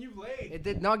hasn't gotten you laid. It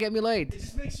did not get me laid. It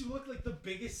just makes you look like the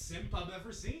biggest simp I've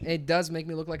ever seen. It does make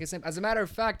me look like a simp. As a matter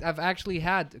of fact, I've actually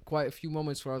had quite a few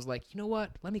moments where I was like, you know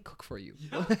what? Let me cook for you.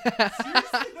 Yeah.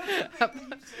 Seriously? That's the thing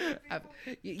that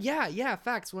you say Yeah,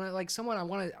 facts. When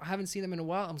I haven't seen them in a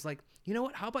while, I was like, you know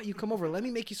what? How about you come over? Let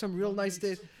me make you some real nice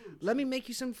dish. Let me make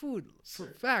you some food.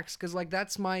 Sure. Facts, because like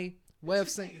that's my way of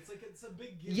saying. It's like it's a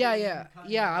big Yeah.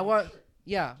 I want.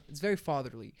 Yeah, it's very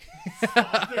fatherly.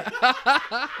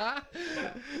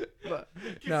 But,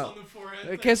 Kiss on the forehead.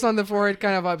 A kiss on the forehead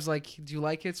kind of vibes. Like, do you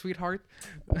like it, sweetheart?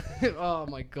 Oh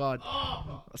my god,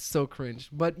 so cringe.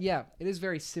 But yeah, it is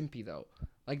very simpy though.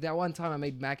 Like that one time I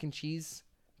made mac and cheese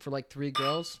for like 3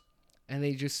 girls, and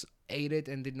they just ate it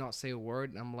and did not say a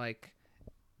word. And I'm like,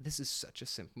 this is such a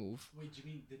simp move. Wait, you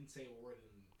mean didn't say a word?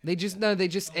 They just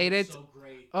ate it. So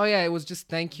great. Oh yeah, it was just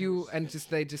thank you, and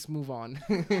they just move on.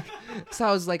 So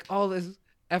I was like, all this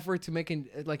effort to make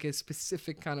like a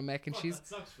specific kind of mac and cheese That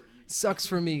sucks for you. sucks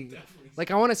for me. Definitely.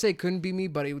 Like I want to say it couldn't be me,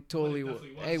 but it totally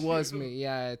definitely was you. me.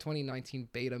 Yeah, 2019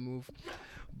 beta move.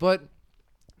 But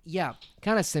yeah,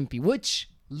 kind of simpy, which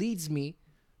leads me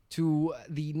to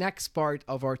the next part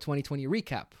of our 2020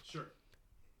 recap. Sure.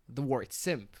 The word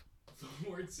simp.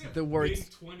 The word simp. The word big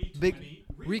 2020 big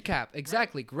recap.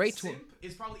 Exactly. Right? Great. Simp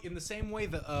is probably in the same way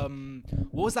that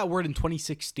what was that word in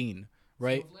 2016?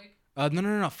 Right? Snowflake?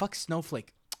 No. Fuck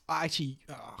snowflake. Actually,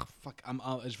 fuck.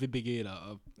 Je vais bégayer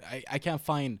là. I can't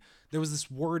find. There was this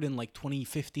word in like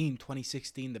 2015,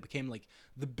 2016 that became like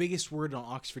the biggest word on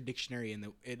Oxford Dictionary, and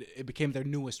it became their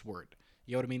newest word.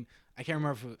 You know what I mean? I can't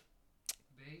remember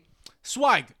if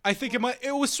swag. I think it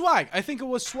was swag. I think it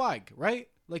was swag, right?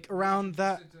 Like around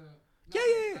that. Yeah.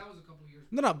 That was a couple years.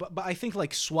 No, but I think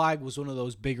like swag was one of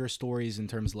those bigger stories in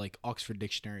terms of like Oxford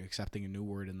Dictionary accepting a new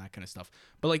word and that kind of stuff.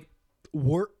 But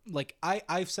like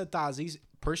I've said to Aziz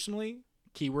personally,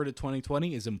 keyword of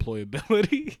 2020 is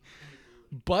employability.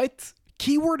 But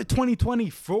keyword of 2020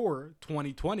 for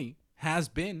 2020 has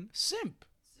been simp.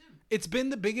 It's been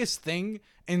the biggest thing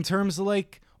in terms of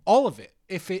like all of it.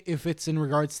 If it's in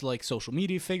regards to like social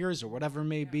media figures or whatever it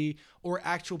may be, or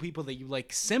actual people that you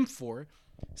like simp for,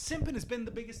 simping has been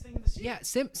the biggest thing this year. Yeah,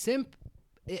 simp.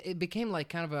 It became like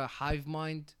kind of a hive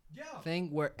mind thing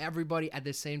where everybody at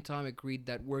the same time agreed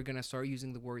that we're gonna start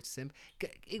using the word simp.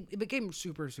 It became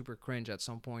super cringe at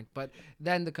some point, but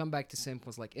then the comeback to simp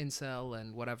was like incel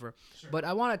and whatever. Sure. But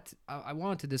I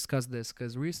wanted to discuss this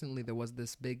because recently there was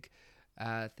this big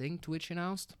thing Twitch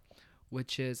announced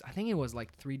which is, I think it was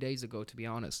like 3 days ago, to be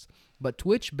honest. But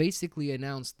Twitch basically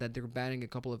announced that they're banning a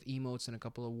couple of emotes and a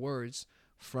couple of words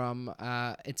from.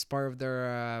 It's part of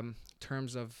their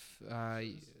terms of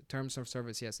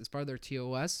service. Yes, it's part of their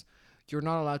TOS. You're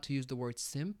not allowed to use the word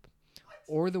simp,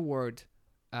 or the word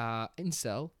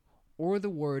incel, or the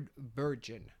word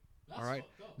virgin. All right,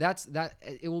 that's that.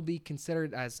 It will be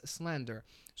considered as slander.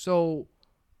 So,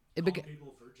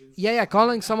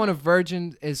 calling someone a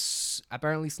virgin is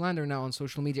apparently slander now on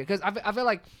social media. Because I feel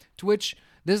like Twitch.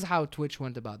 This is how Twitch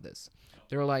went about this.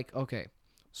 They were like, okay,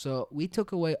 so we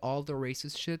took away all the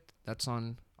racist shit that's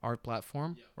on our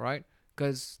platform, right?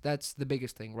 Because that's the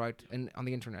biggest thing, right? And on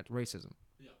the internet, racism.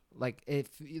 Like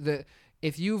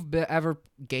if you've ever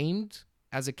gamed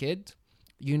as a kid,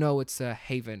 you know it's a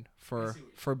haven for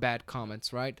bad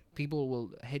comments, right? People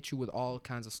will hit you with all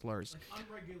kinds of slurs. Like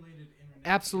unregulated internet.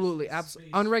 Absolutely,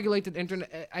 unregulated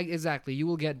internet. Exactly, you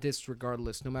will get this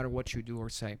regardless, no matter what you do or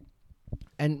say.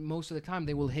 And most of the time,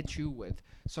 they will hit you with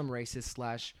some racist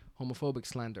 / homophobic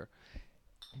slander.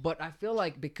 But I feel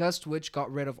like because Twitch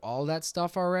got rid of all that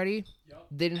stuff already,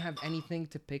 they didn't have anything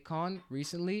to pick on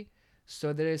recently.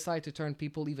 So they decided to turn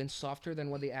people even softer than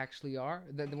what they actually are,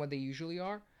 than what they usually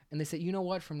are. And they said, you know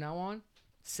what? From now on,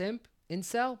 simp,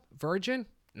 incel, virgin,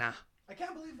 nah. I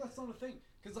can't believe that's not a thing.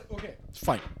 Because, like, okay,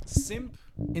 fine. Simp,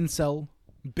 incel,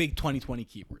 big 2020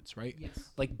 keywords, right? Yes.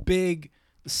 Like, big.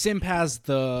 Simp has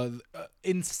the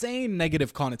insane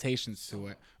negative connotations to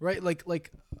it, right?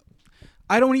 Like.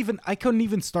 I couldn't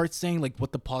even start saying like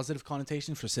what the positive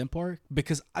connotations for simp are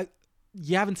because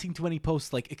you haven't seen too many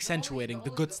posts like accentuating the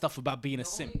good stuff about being a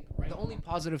simp. Right? The only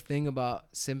positive thing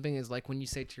about simping is like when you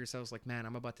say to yourselves like, man,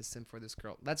 I'm about to simp for this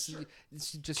girl. That's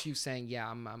it's just you saying, yeah,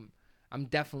 I'm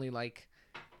definitely like,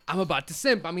 I'm about to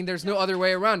simp. I mean, there's no other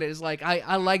way around it. It's like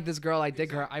I like this girl, I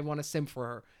dig her, I want to simp for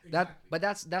her. But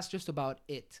that's just about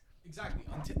it. Exactly.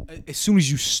 As soon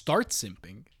as you start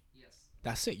simping,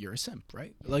 that's it. You're a simp,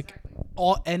 right? Yeah, like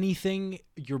anything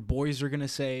your boys are gonna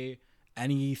say,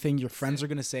 anything your friends are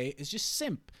gonna say is just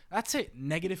simp. That's it.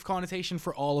 Negative connotation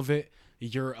for all of it.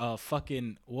 You're a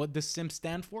fucking what does simp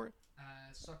stand for?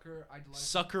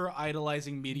 Sucker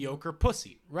idolizing mediocre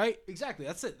pussy, right? Exactly.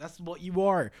 That's it. That's what you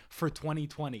are for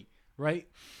 2020, right?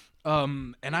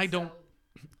 And I don't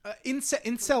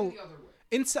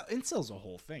Incel's a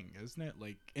whole thing, isn't it?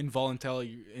 Like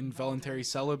involuntary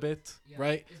celibate,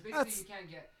 right? It's basically you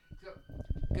can't get,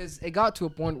 because it got to a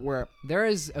point where there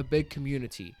is a big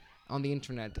community on the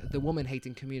internet, the woman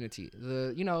hating community.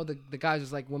 The guys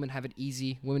is like women have it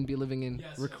easy, women be living in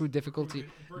recruit difficulty.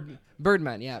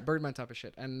 Birdman type of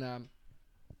shit, and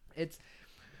it's.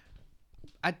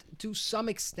 To some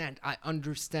extent, I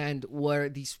understand where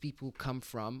these people come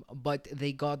from, but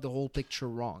they got the whole picture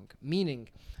wrong. Meaning,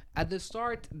 at the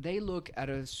start, they look at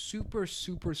a super,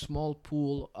 super small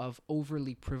pool of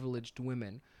overly privileged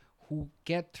women who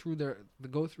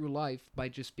go through life by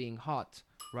just being hot,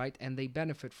 right? And they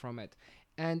benefit from it.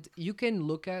 And you can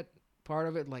look at part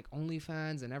of it like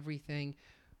OnlyFans and everything.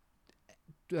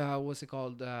 What's it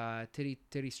called?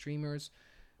 Titty streamers.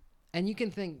 And you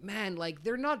can think, man, like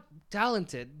they're not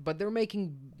talented, but they're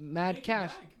making mad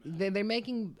cash. They're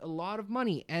making a lot of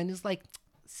money, and it's like,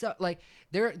 so like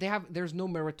there's no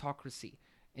meritocracy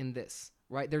in this,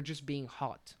 right? They're just being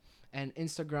hot, and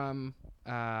Instagram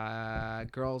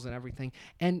girls and everything.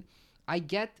 And I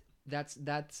get that's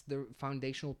the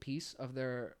foundational piece of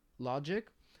their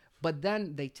logic, but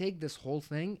then they take this whole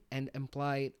thing and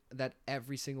imply that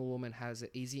every single woman has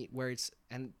it easy, where it's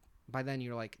and. By then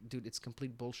you're like, dude, it's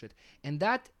complete bullshit. And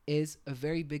that is a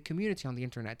very big community on the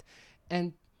internet.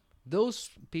 And those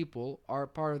people are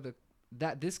part of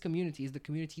this community is the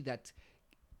community that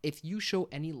if you show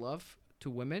any love to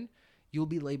women, you'll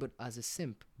be labeled as a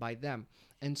simp by them.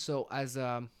 And so as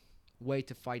a way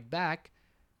to fight back,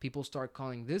 people start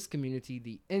calling this community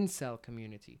the incel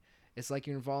community. It's like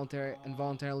you're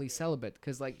involuntarily celibate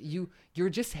because like you're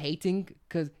just hating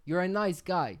because you're a nice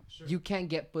guy. Sure. You can't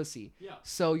get pussy. Yeah.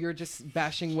 So you're just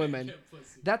bashing women.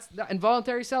 That's the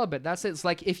involuntary celibate. That's it. It's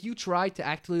like if you try to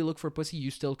actively look for pussy,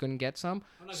 you still couldn't get some.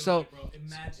 So lie, bro.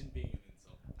 Imagine being an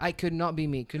incel. I could not be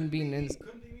me. Couldn't be an incel.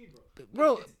 Couldn't be me, bro.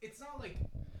 Bro, it's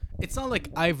not like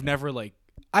I've never like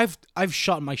I've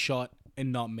shot my shot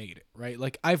and not made it, right?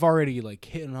 Like I've already like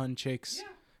hit on chicks,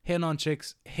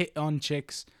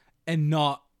 and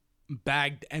not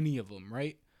bagged any of them,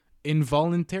 right?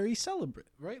 Involuntary celibate,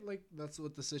 right? Like that's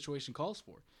what the situation calls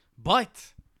for.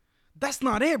 But that's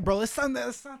not it, bro. That's not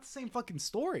the same fucking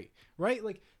story, right?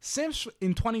 Like simps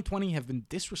in 2020 have been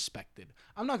disrespected.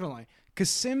 I'm not gonna lie,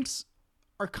 because simps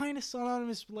are kind of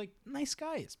synonymous with like nice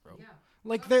guys, bro. Yeah.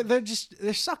 Like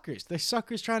they're suckers. They're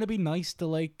suckers trying to be nice to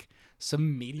like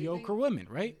some mediocre women,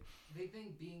 right? They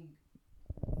think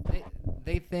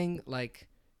they think like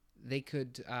they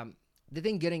could they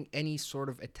think getting any sort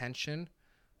of attention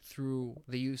through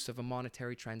the use of a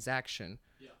monetary transaction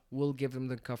will give them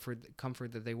the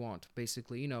comfort that they want.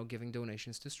 Basically, giving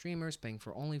donations to streamers, paying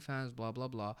for OnlyFans, blah blah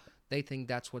blah. They think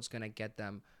that's what's gonna get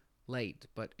them laid,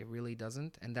 but it really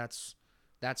doesn't, and that's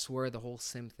where the whole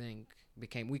sim thing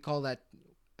became. We call that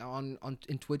on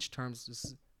in Twitch terms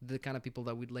is the kind of people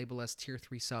that we'd label as tier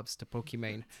 3 subs to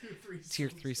Pokimane. tier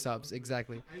 3 subs,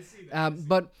 exactly. I see that.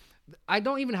 But I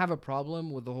don't even have a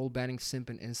problem with the whole banning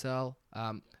simp and incel.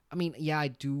 I mean, yeah, I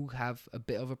do have a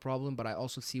bit of a problem, but I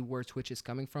also see where Twitch is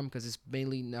coming from because it's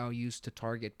mainly now used to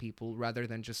target people rather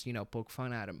than just, poke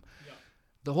fun at them. Yeah.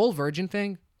 The whole virgin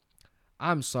thing,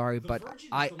 I'm sorry, but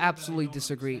I absolutely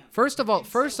disagree. First of all,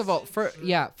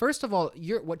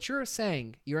 what you're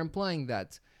saying, you're implying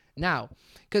that now,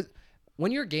 because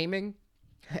when you're gaming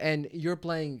and you're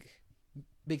playing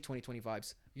big 2020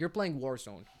 vibes, you're playing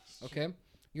Warzone, okay?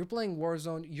 You're playing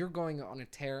Warzone, you're going on a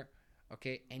tear,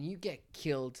 okay? And you get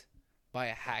killed by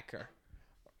a hacker,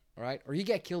 right? Or you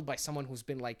get killed by someone who's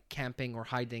been like camping or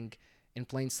hiding in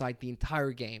plain sight the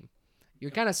entire game.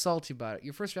 You're kind of salty about it.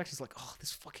 Your first reaction is like, "Oh,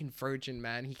 this fucking virgin,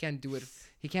 man. He can't do it.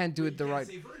 He can't do it the right."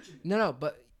 No,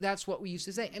 but that's what we used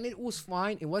to say, and it was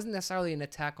fine. It wasn't necessarily an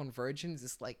attack on virgins.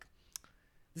 It's like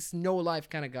this no life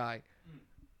kind of guy,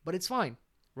 but it's fine,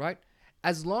 right?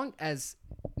 As long as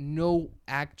no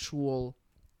actual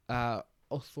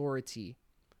authority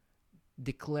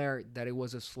declared that it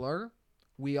was a slur,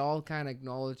 we all kind of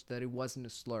acknowledged that it wasn't a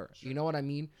slur. Sure. You know what I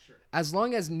mean? Sure. As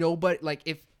long as nobody, like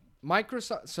if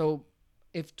Microsoft, so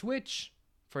if Twitch,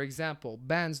 for example,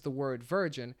 bans the word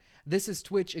virgin, this is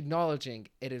Twitch acknowledging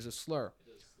it is a slur,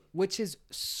 which is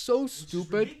so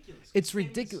stupid. It's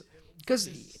ridiculous. Because,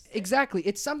 exactly,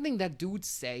 it's something that dudes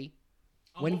say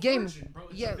when game.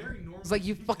 Yeah, it's like,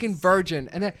 you fucking virgin.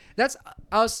 And then that's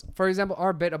us, for example,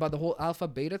 our bit about the whole alpha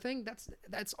beta thing.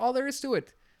 That's all there is to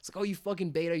it. It's like, oh, you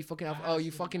fucking beta, you fucking alpha, oh,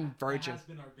 you fucking virgin. That has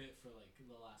been our bit for like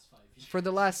the last 5 years.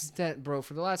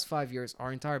 For the last 5 years,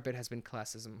 our entire bit has been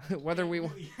classism. Whether we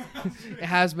want, it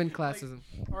has been classism.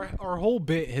 Like, our whole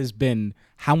bit has been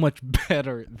how much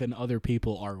better than other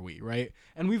people are we, right?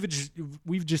 And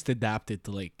we've just adapted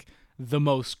to like the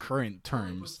most current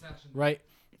terms, right?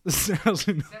 Serge put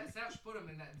him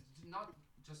in that, not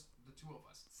just the two of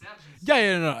us.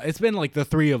 No. It's been like the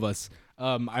three of us.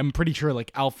 I'm pretty sure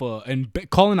like Alpha and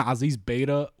calling Aziz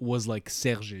Beta was like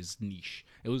Serge's niche.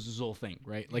 It was his whole thing,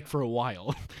 right? Like for a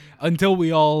while, until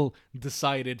we all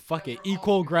decided, fuck it,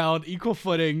 equal ground, equal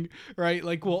footing, right?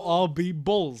 Like we'll all be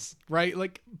bulls, right?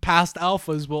 Like past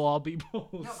alphas will all be bulls.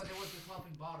 No, but there was the top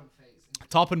and bottom phase.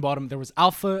 Top and bottom. There was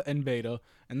alpha and beta,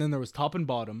 and then there was top and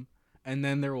bottom, and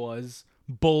then there was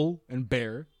bull and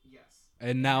bear. Yes.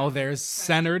 And now there's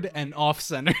centered and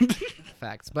off-centered.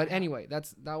 Facts. But anyway,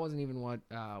 that wasn't even what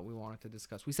we wanted to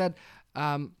discuss. We said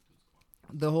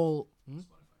the whole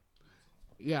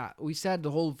we said the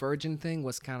whole virgin thing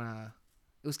was kind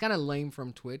of lame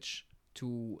from Twitch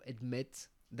to admit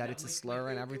that it's a slur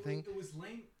and everything. It was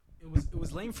lame. It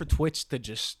was lame for Twitch to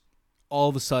just all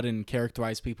of a sudden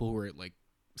characterize people who are like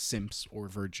simps or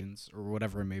virgins or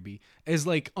whatever it may be as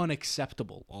like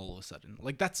unacceptable all of a sudden.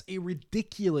 Like that's a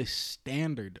ridiculous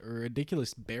standard or a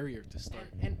ridiculous barrier to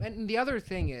start. And the other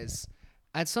thing is,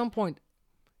 at some point,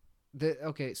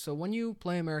 so when you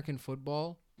play American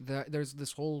football, there's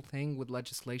this whole thing with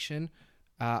legislation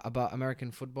about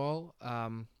American football,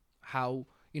 how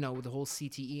with the whole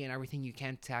CTE and everything, you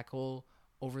can't tackle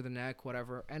over the neck,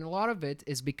 whatever, and a lot of it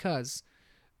is because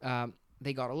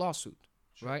they got a lawsuit,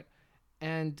 sure. Right?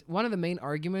 And one of the main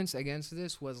arguments against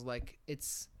this was like it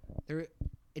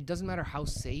doesn't matter how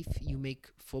safe you make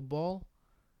football,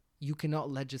 you cannot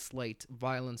legislate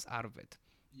violence out of it.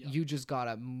 Yeah. You just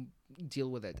gotta deal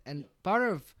with it. And part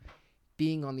of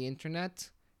being on the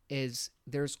internet is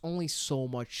there's only so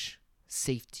much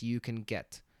safety you can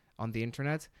get on the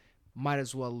internet. Might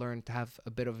as well learn to have a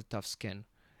bit of a tough skin.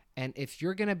 And if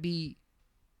you're gonna be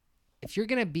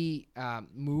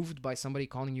moved by somebody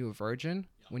calling you a virgin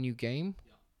when you game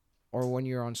or when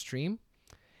you're on stream,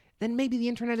 then maybe the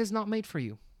internet is not made for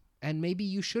you, and maybe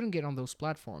you shouldn't get on those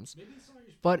platforms.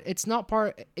 But it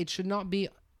should not be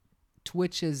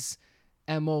Twitch's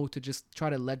MO to just try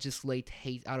to legislate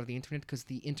hate out of the internet, because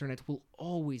the internet will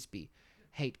always be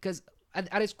hate. Because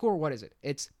at its core, what is it?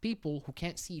 It's people who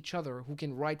can't see each other, who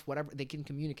can write whatever, they can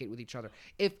communicate with each other.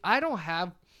 If I don't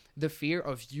have the fear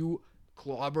of you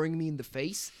clobbering me in the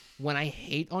face when I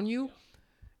hate on you,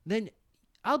 then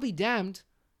I'll be damned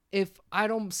if I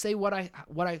don't say what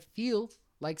I feel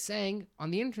like saying on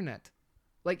the internet.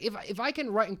 Like if I can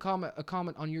write a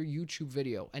comment on your YouTube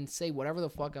video and say whatever the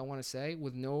fuck I want to say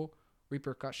with no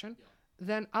repercussion,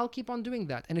 then I'll keep on doing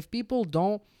that. And if people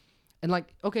don't, and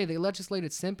like, okay, they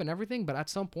legislated simp and everything, but at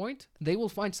some point they will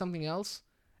find something else,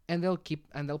 and they'll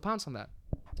pounce on that.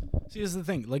 See, here's the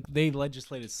thing. Like, they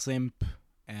legislated simp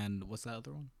and what's that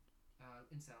other one?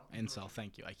 Incel.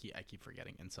 Thank you. I keep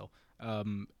forgetting incel.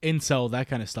 Incel, that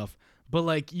kind of stuff. But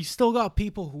like, you still got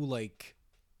people who like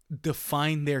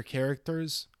define their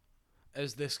characters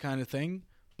as this kind of thing,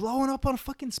 blowing up on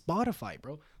fucking Spotify,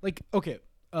 bro. Like, okay,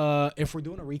 if we're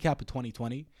doing a recap of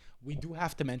 2020, we do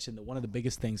have to mention that one of the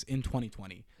biggest things in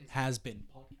 2020 has been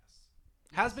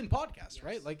podcasts.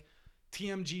 Right? Like,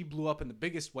 TMG blew up in the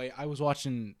biggest way. I was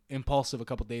watching Impulsive a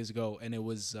couple days ago, and it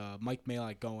was Mike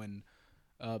Malak going,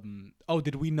 oh,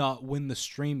 did we not win the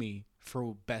Streamy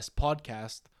for best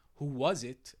podcast? Who was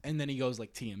it? And then he goes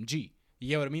like TMG. You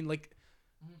get what I mean? Like,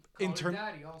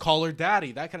 Caller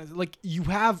Daddy, that kind of, like, you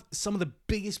have some of the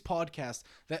biggest podcasts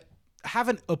that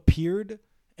haven't appeared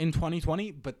in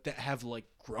 2020, but that have like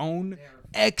grown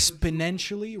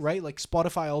exponentially, right? Like,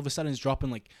 Spotify all of a sudden is dropping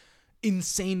like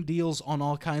insane deals on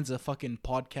all kinds of fucking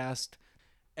podcast,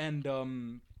 and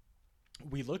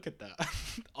we look at that.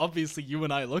 Obviously, you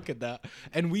and I look at that,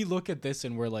 and we look at this,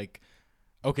 and we're like,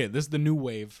 okay, this is the new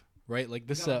wave, right? Like,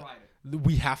 this,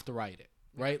 we have to ride it,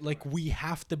 right? Like, we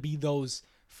have to be those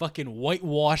fucking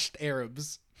whitewashed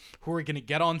Arabs who are gonna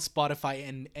get on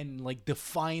Spotify and like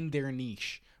define their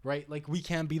niche, right? Like, we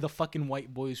can't be the fucking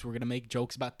white boys who are gonna make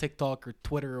jokes about TikTok or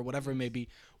Twitter or whatever it may be.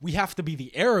 We have to be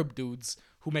the Arab dudes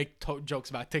who make jokes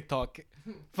about TikTok,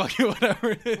 fucking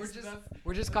whatever it is.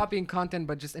 We're just copying content,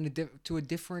 but just in to a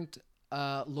different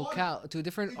locale, to a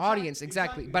different audience,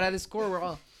 exactly. But at its core, we're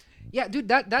all, yeah, dude.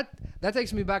 That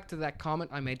takes me back to that comment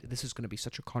I made. This is gonna be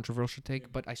such a controversial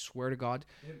take, but I swear to God,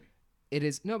 it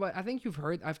is. No, but I think you've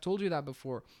heard. I've told you that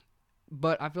before,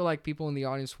 but I feel like people in the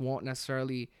audience won't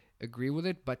necessarily agree with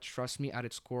it. But trust me, at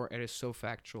its core, it is so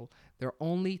factual. There are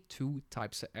only two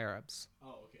types of Arabs.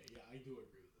 Oh, okay, yeah, I do agree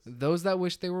with this. Those that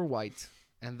wish they were white,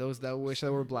 and those that wish they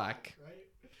were black.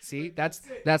 See, that's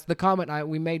the comment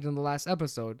we made in the last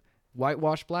episode.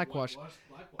 Whitewash, blackwash.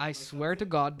 I swear to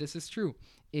God, this is true.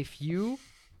 If you,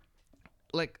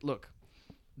 like, look,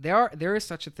 there is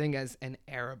such a thing as an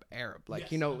Arab, like,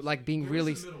 yes, you know, absolutely. Like being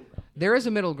really, there is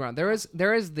a middle ground. There is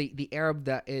the Arab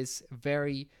that is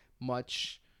very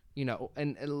much, you know,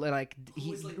 and like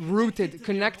he's like rooted,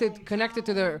 connected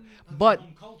to their, but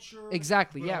culture,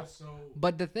 exactly, yeah.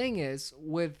 But the thing is,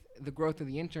 with the growth of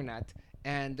the internet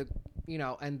and the, you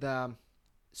know, and the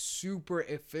super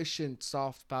efficient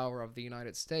soft power of the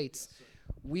United States, yes,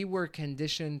 we were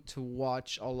conditioned to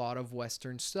watch a lot of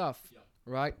Western stuff, yeah,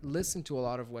 right? Listen to a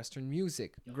lot of Western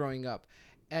music, yeah, growing up.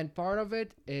 And part of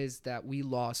it is that we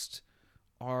lost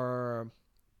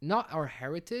not our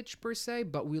heritage per se,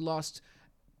 but we lost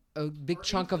a big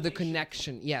chunk of the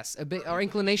connection. Yes, a bit, our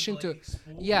inclination to,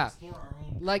 explore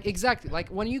like, exactly. Like,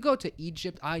 when you go to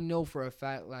Egypt, I know for a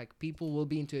fact, like, people will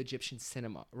be into Egyptian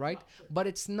cinema, right? Yeah, sure. But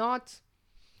it's not,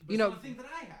 you know, it's not a thing that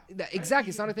I have. Exactly,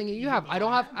 it's not a thing that you have.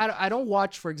 I don't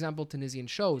watch, for example, Tunisian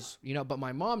shows, you know, but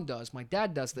my mom does, my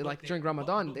dad does. They like during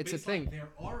Ramadan, it's a thing. There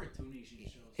are Tunisian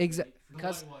shows. Exactly,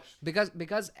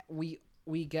 because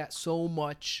we get so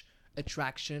much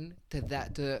attraction to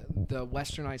the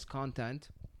westernized content.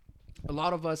 A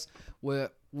lot of us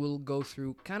will go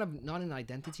through kind of not an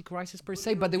identity crisis per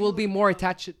se, but they will be more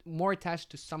attached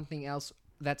to something else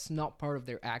that's not part of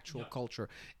their actual culture.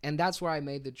 And that's where I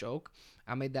made the joke.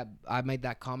 I made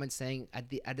that comment saying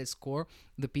at its core,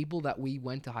 the people that we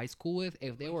went to high school with,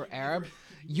 if they were Arab,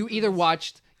 you either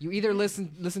listened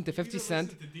to 50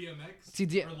 Cent, to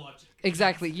DMX, or Logic.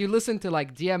 Exactly. You listened to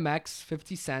like DMX,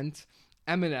 50 Cent,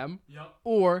 Eminem, yep,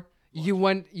 or you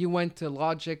went to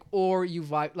Logic, or you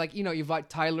vibe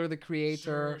Tyler the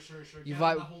Creator. Sure. You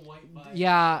vibe,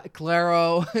 yeah,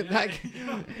 Claro,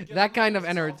 that kind of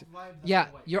energy. Yeah,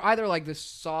 you're either like the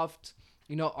soft,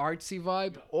 you know, artsy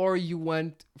vibe, or you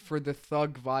went for the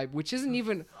thug vibe, which isn't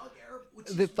even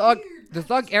the thug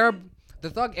Arab. The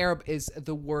thug Arab is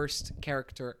the worst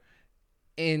character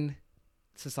in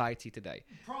society today.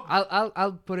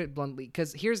 I'll put it bluntly,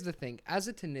 because here's the thing: as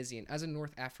a Tunisian, as a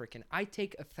North African, I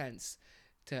take offense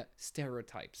to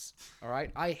stereotypes. All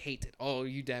right, I hate it. Oh,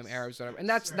 you damn Arabs, whatever. And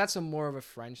that's a more of a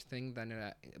French thing than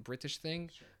a British thing.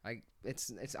 Sure. Like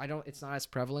it's not as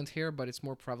prevalent here, but it's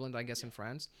more prevalent, I guess, in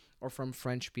France or from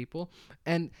French people.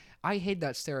 And I hate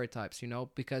that stereotypes, you know,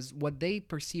 because what they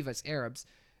perceive as Arabs,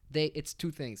 it's two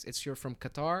things: it's you're from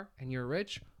Qatar and you're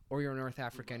rich, or you're North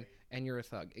African and you're a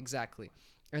thug. Exactly.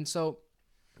 And so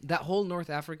that whole North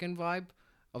African vibe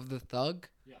of the thug,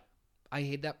 I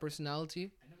hate that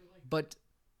personality, but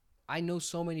I know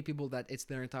so many people that it's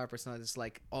their entire personality. It's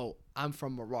like, oh, I'm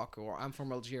from Morocco, or I'm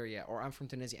from Algeria, or I'm from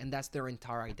Tunisia, and that's their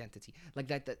entire identity. Like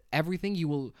that everything you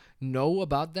will know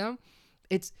about them,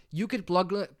 it's you could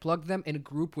plug them in a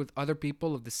group with other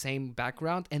people of the same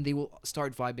background, and they will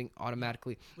start vibing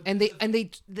automatically. And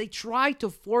they try to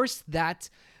force that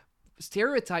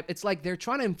stereotype. It's like they're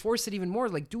trying to enforce it even more.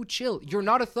 Like, dude, chill. You're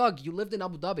not a thug. You lived in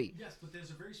Abu Dhabi. Yes, but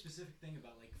there's a very specific thing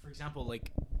about, like, for example, like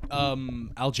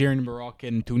Algerian,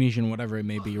 Moroccan, Tunisian, whatever it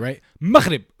may be, right?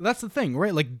 Maghrib. That's the thing,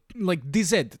 right? Like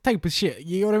DZ type of shit.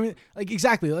 You know what I mean? Like,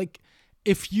 exactly. Like,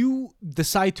 if you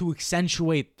decide to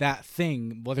accentuate that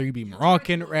thing, whether you be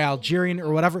Moroccan or Algerian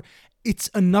or whatever, it's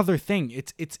another thing.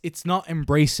 It's not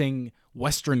embracing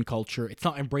Western culture. It's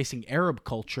not embracing Arab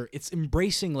culture. It's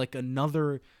embracing like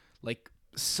another like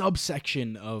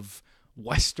subsection of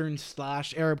Western /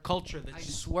 Arab culture. I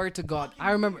swear to God,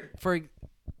 I remember for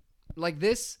like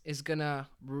this is gonna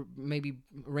maybe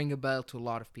ring a bell to a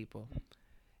lot of people.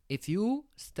 If you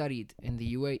studied in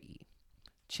the UAE,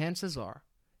 chances are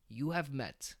you have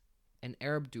met an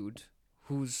Arab dude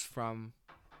who's from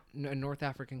a North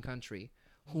African country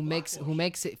who makes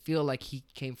it feel like he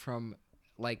came from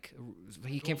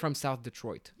South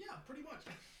Detroit. Yeah, pretty much.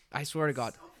 I swear to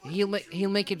God, he'll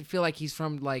make it feel like he's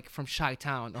from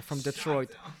Chi-Town or from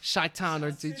Detroit, Chi-Town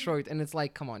or Detroit, and it's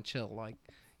like, come on, chill, like,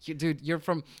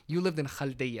 you lived in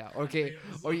Khaldiya, okay,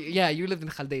 or yeah, you lived in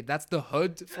Khaldiya. That's the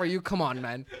hood for you. Come on,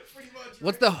 man.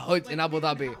 What's the hood in Abu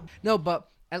Dhabi? No, but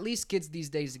at least kids these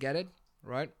days get it,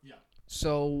 right? Yeah.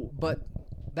 So, but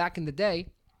back in the day,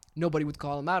 nobody would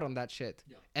call him out on that shit,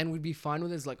 and we'd be fine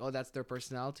with it. It's like, oh, that's their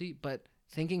personality. But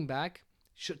thinking back,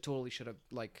 should have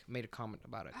like made a comment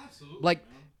about it. Absolutely. Like,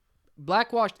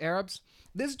 blackwashed Arabs.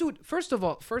 This dude, first of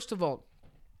all,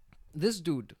 this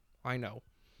dude I know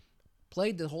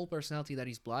played the whole personality that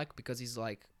he's black because he's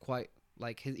like quite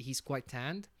like he's quite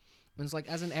tanned. And it's like,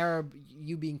 as an Arab,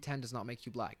 you being tan does not make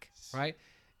you black, right?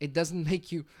 It doesn't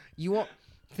make you. You won't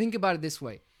think about it this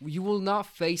way. You will not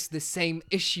face the same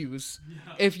issues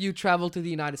if you travel to the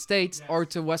United States or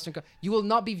to Western. You will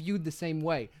not be viewed the same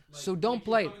way. Like, so don't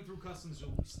play. Coming through customs,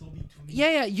 you'll still be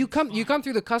yeah. You come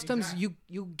through the customs. Exactly.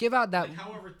 You give out that. Like,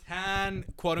 however tan,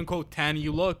 quote unquote tan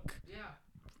you look. Yeah.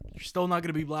 You're still not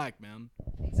gonna be black, man.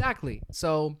 Exactly.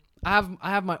 So I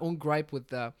have my own gripe with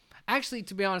the. Actually,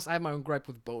 to be honest, I have my own gripe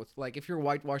with both. Like, if you're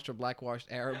whitewashed or blackwashed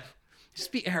Arab.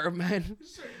 Just be Arab, man.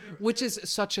 Which is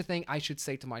such a thing I should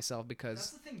say to myself, because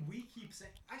that's the thing we keep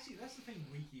saying. Actually, that's the thing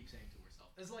we keep saying to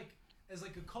ourselves. As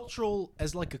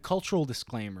like a cultural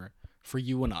disclaimer for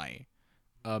you and I.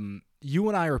 You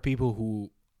and I are people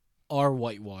who are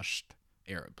whitewashed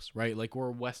Arabs, right? Like,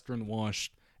 we're Western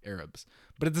washed Arabs.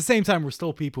 But at the same time, we're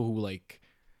still people who, like,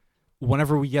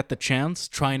 whenever we get the chance,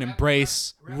 try and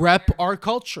embrace rep our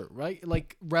culture, right?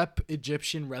 Like, rep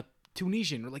Egyptian, rep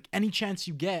Tunisian, or like any chance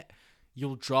you get.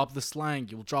 You'll drop the slang,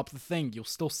 you'll drop the thing, you'll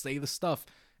still say the stuff.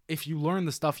 If you learn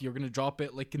the stuff, you're going to drop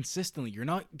it like consistently. You're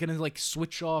not going to like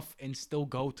switch off and still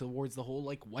go towards the whole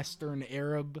like Western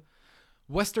Arab,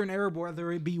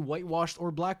 whether it be whitewashed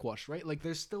or blackwashed, right? Like,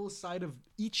 there's still a side of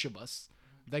each of us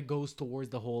that goes towards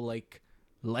the whole like,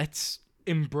 let's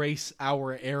embrace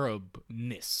our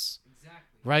Arabness.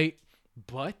 Exactly. Right?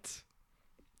 But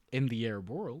in the Arab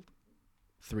world,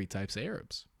 3 types of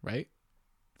Arabs, right?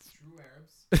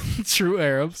 True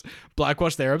Arabs,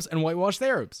 blackwashed Arabs, and whitewashed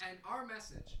Arabs.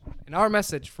 And our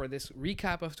message for this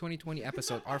recap of 2020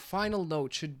 episode, our final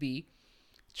note should be,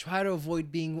 try to avoid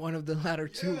being one of the latter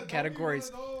 2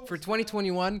 categories. For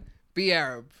 2021, be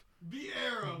Arab. Be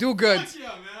Arab. Do good. Yeah,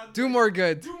 man. Do more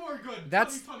good. Do more good.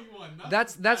 That's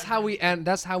how we end.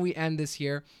 That's how we end this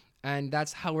year, and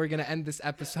that's how we're gonna end this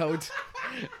episode.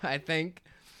 I think.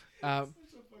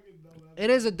 It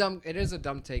is a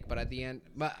dumb take, but at the end,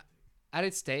 at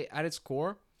its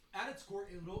core,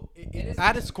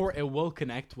 it will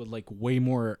connect with like way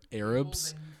more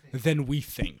Arabs than we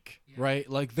think, right?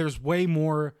 Like, there's way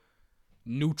more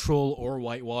neutral or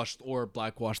whitewashed or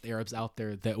blackwashed Arabs out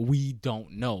there that we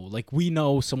don't know. Like, we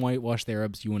know some whitewashed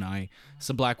Arabs, you and I,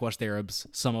 some blackwashed Arabs,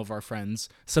 some of our friends,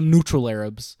 some neutral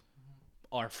Arabs,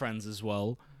 our friends as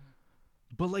well.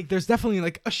 But like, there's definitely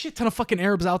like a shit ton of fucking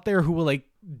Arabs out there who are like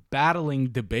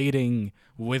debating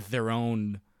with their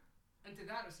own. And to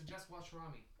that, I suggest watch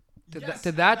Rami.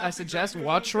 To that, I suggest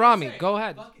watch Rami. Go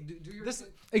ahead. Do your this,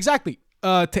 exactly.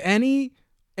 To any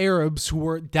Arabs who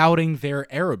are doubting their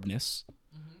Arabness,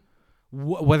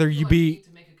 whether you be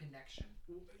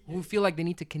who feel like they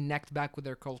need to connect back with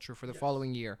their culture for the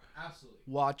following year, absolutely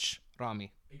watch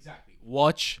Rami. Exactly.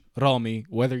 Watch Rami,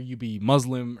 whether you be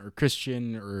Muslim or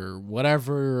Christian or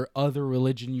whatever other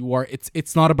religion you are.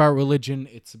 It's not about religion.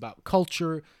 It's about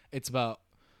culture. It's about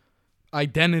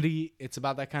identity. It's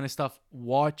about that kind of stuff.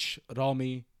 Watch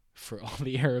Rami. For all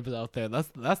the Arabs out there,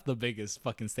 that's the biggest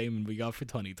fucking statement we got for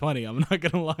 2020. I'm not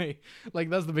gonna lie, like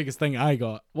that's the biggest thing I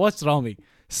got. Watch Rami,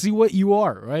 see what you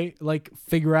are, right? Like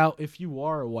figure out if you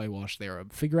are a whitewashed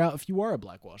Arab. Figure out if you are a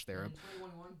blackwashed Arab.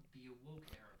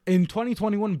 In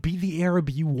 2021, be the Arab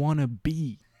you wanna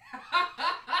be.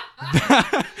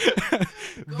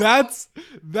 That's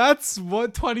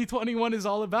what 2021 is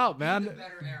all about, man.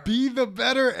 Be the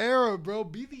better Arab, bro.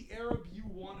 Be the Arab you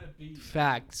wanna be.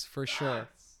 Facts, for sure.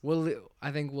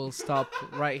 I think we'll stop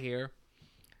right here.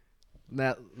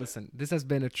 Now, listen, this has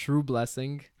been a true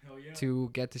blessing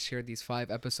to get to share these 5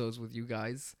 episodes with you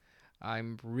guys.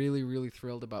 I'm really, really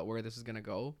thrilled about where this is gonna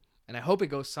go, and I hope it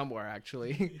goes somewhere.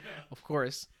 Actually, of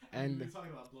course. And we've been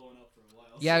talking about blowing up for a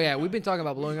while. yeah, we've been talking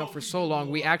about blowing up for so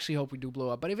long. We actually hope we do blow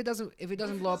up. But if it doesn't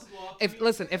blow up,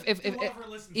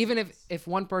 if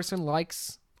one person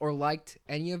likes or liked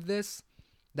any of this,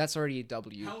 that's already a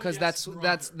W, because that's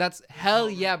hell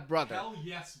yeah, brother. Hell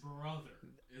yes, brother,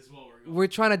 is what we're going. We're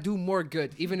trying to do more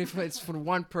good, even if it's for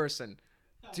one person.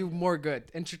 Do more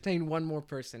good, entertain one more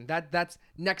person. That's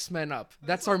next man up.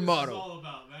 That's our motto. This is all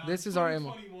about, man. This is our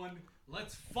MO.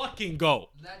 Let's fucking go.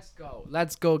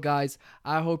 Let's go, guys.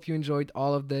 I hope you enjoyed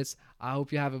all of this. I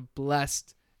hope you have a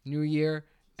blessed new year,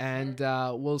 and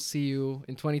we'll see you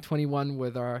in 2021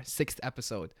 with our 6th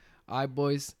episode. All right,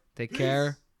 boys, take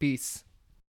care. Peace.